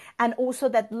terrorism and also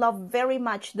that loved very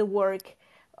much the work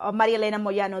Maria Elena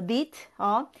Moyano did.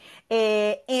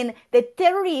 And the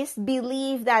terrorists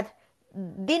believe that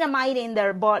dynamiting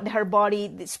her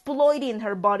body, exploiting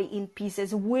her body in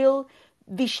pieces will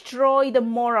destroy the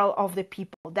moral of the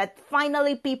people. That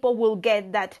finally people will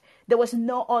get that there was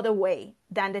no other way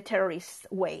than the terrorist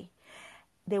way.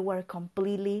 They were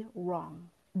completely wrong.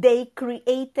 They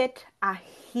created a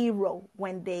hero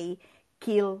when they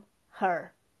killed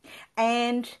her.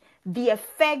 And the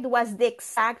effect was the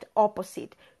exact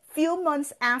opposite. Few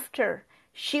months after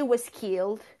she was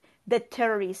killed, the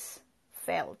terrorists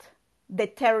failed. The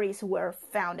terrorists were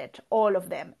founded, all of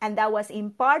them. And that was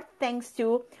in part thanks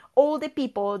to all the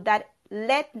people that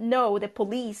let know the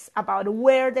police about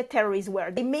where the terrorists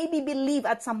were. They maybe believe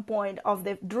at some point of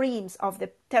the dreams of the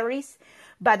terrorists,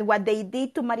 but what they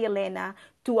did to Maria Elena,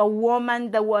 to a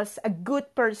woman that was a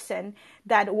good person,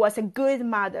 that was a good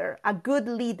mother, a good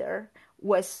leader,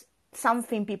 was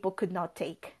something people could not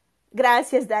take.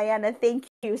 Gracias, Diana. Thank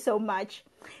you so much.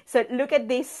 So look at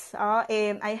this.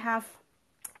 I have,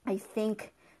 I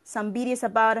think, some videos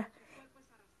about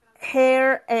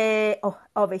her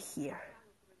over here.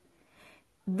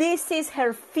 This is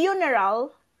her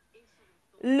funeral.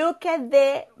 Look at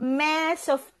the mass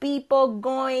of people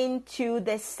going to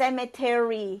the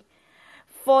cemetery,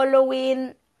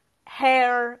 following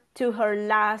her to her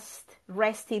last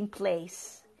resting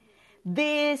place.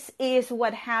 This is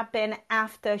what happened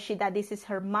after she died. This is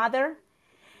her mother.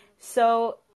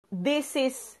 So this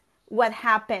is what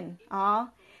happened.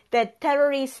 The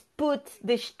terrorists put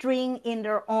the string in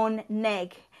their own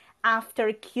neck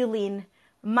after killing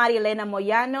Maria Elena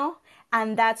Moyano,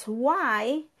 and that's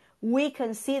why we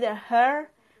consider her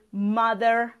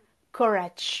Mother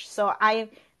Courage. So I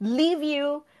leave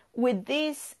you with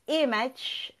this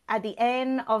image at the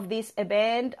end of this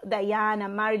event. Diana,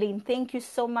 Marilyn, thank you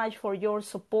so much for your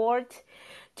support.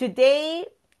 Today,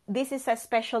 this is a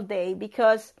special day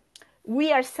because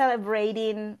we are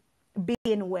celebrating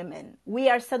being women. We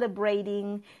are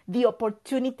celebrating the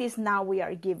opportunities now we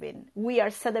are given. We are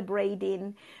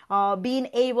celebrating being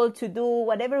able to do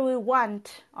whatever we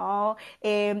want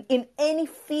in any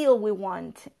field we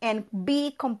want and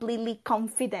be completely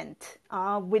confident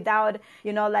without,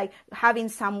 like having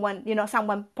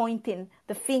someone pointing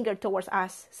the finger towards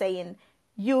us saying,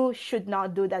 you should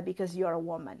not do that because you're a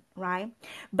woman, right?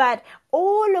 But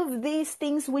all of these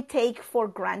things we take for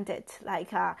granted.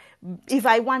 Like if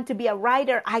I want to be a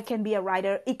writer, I can be a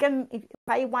writer. If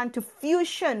I want to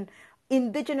fusion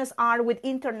indigenous art with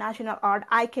international art,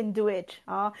 I can do it.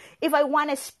 If I want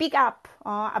to speak up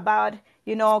about,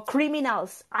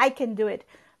 criminals, I can do it.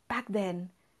 Back then,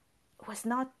 it was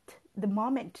not the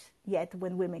moment yet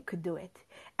when women could do it.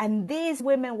 And these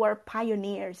women were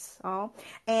pioneers,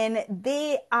 and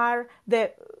they are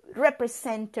the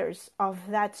representatives of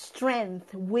that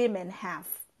strength women have,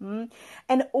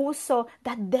 and also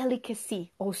that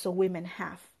delicacy also women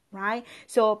have, right?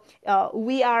 So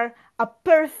we are a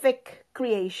perfect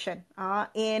creation,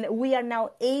 and we are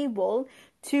now able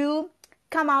to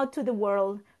come out to the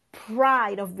world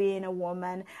proud of being a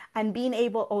woman and being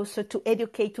able also to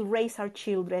educate, to raise our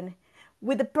children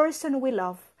with the person we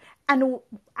love and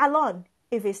alone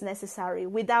if it's necessary,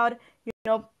 without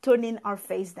turning our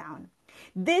face down.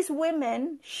 These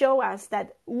women show us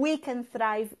that we can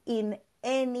thrive in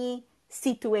any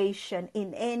situation,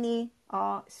 in any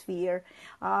sphere,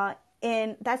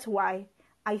 and that's why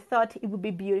I thought it would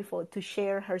be beautiful to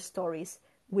share her stories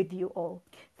with you all.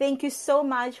 Thank you so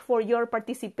much for your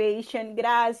participation.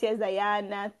 Gracias,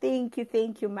 Diana. Thank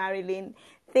you, Marilyn.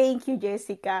 Thank you,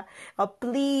 Jessica.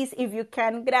 Please, if you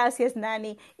can, gracias,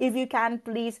 Nani. If you can,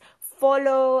 please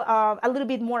follow a little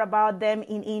bit more about them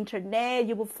in internet.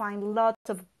 You will find lots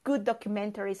of good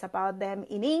documentaries about them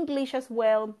in English as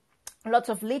well. Lots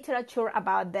of literature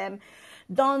about them.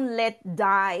 Don't let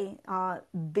die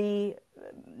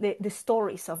the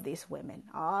stories of these women,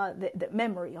 the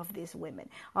memory of these women,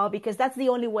 because that's the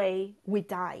only way we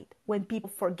died, when people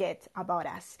forget about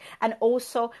us. And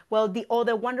also, well, the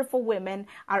other wonderful women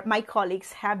my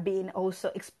colleagues have been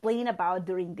also explaining about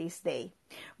during this day.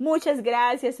 Muchas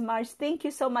gracias, Marge. Thank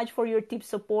you so much for your tip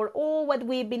support. All what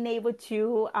we've been able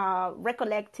to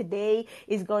recollect today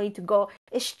is going to go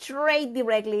straight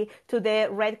directly to the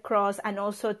Red Cross and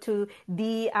also to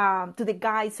the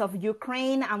guys of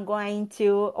Ukraine. I'm going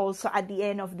to also at the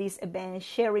end of this event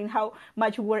sharing how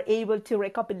much we're able to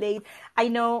recopilate. I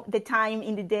know the time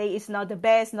in the day is not the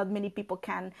best. Not many people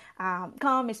can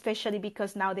come, especially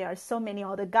because now there are so many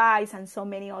other guys and so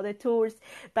many other tours.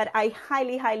 But I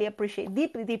highly, highly appreciate,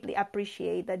 deeply, deeply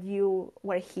appreciate that you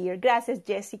were here. Gracias,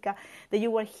 Jessica, that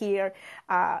you were here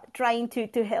trying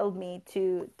to help me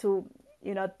to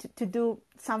do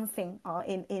something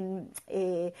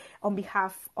on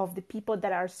behalf of the people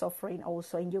that are suffering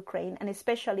also in Ukraine, and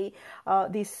especially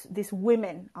these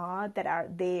women that are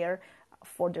there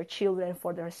for their children,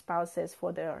 for their spouses,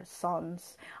 for their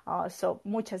sons. So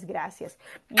muchas gracias.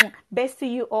 Best to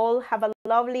you all. Have a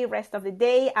lovely rest of the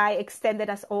day. I extended,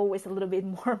 as always, a little bit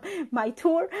more my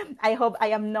tour. I hope I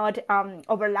am not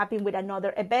overlapping with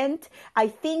another event. I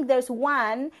think there's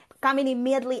one coming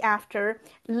immediately after.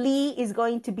 Lee is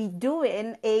going to be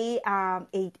doing a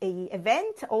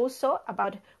event also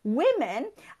about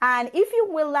women, and if you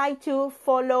would like to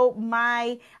follow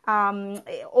my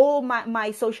all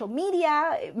my social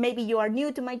media, maybe you are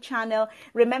new to my channel,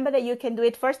 remember that you can do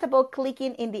it first of all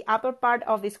clicking in the upper part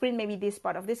of the screen, maybe this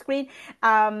part of the screen,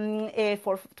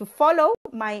 to follow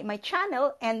my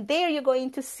channel, and there you're going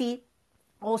to see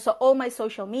also all my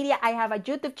social media. I have a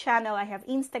YouTube channel, I have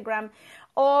Instagram,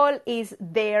 all is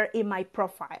there in my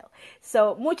profile.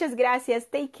 So muchas gracias,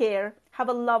 take care, have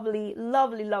a lovely,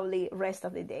 lovely, lovely rest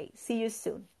of the day. See you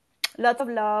soon. Lots of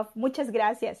love. Muchas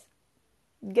gracias.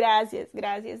 Gracias,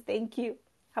 gracias, thank you.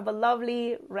 Have a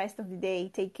lovely rest of the day.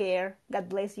 Take care. God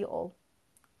bless you all.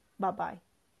 Bye-bye.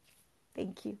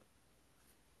 Thank you.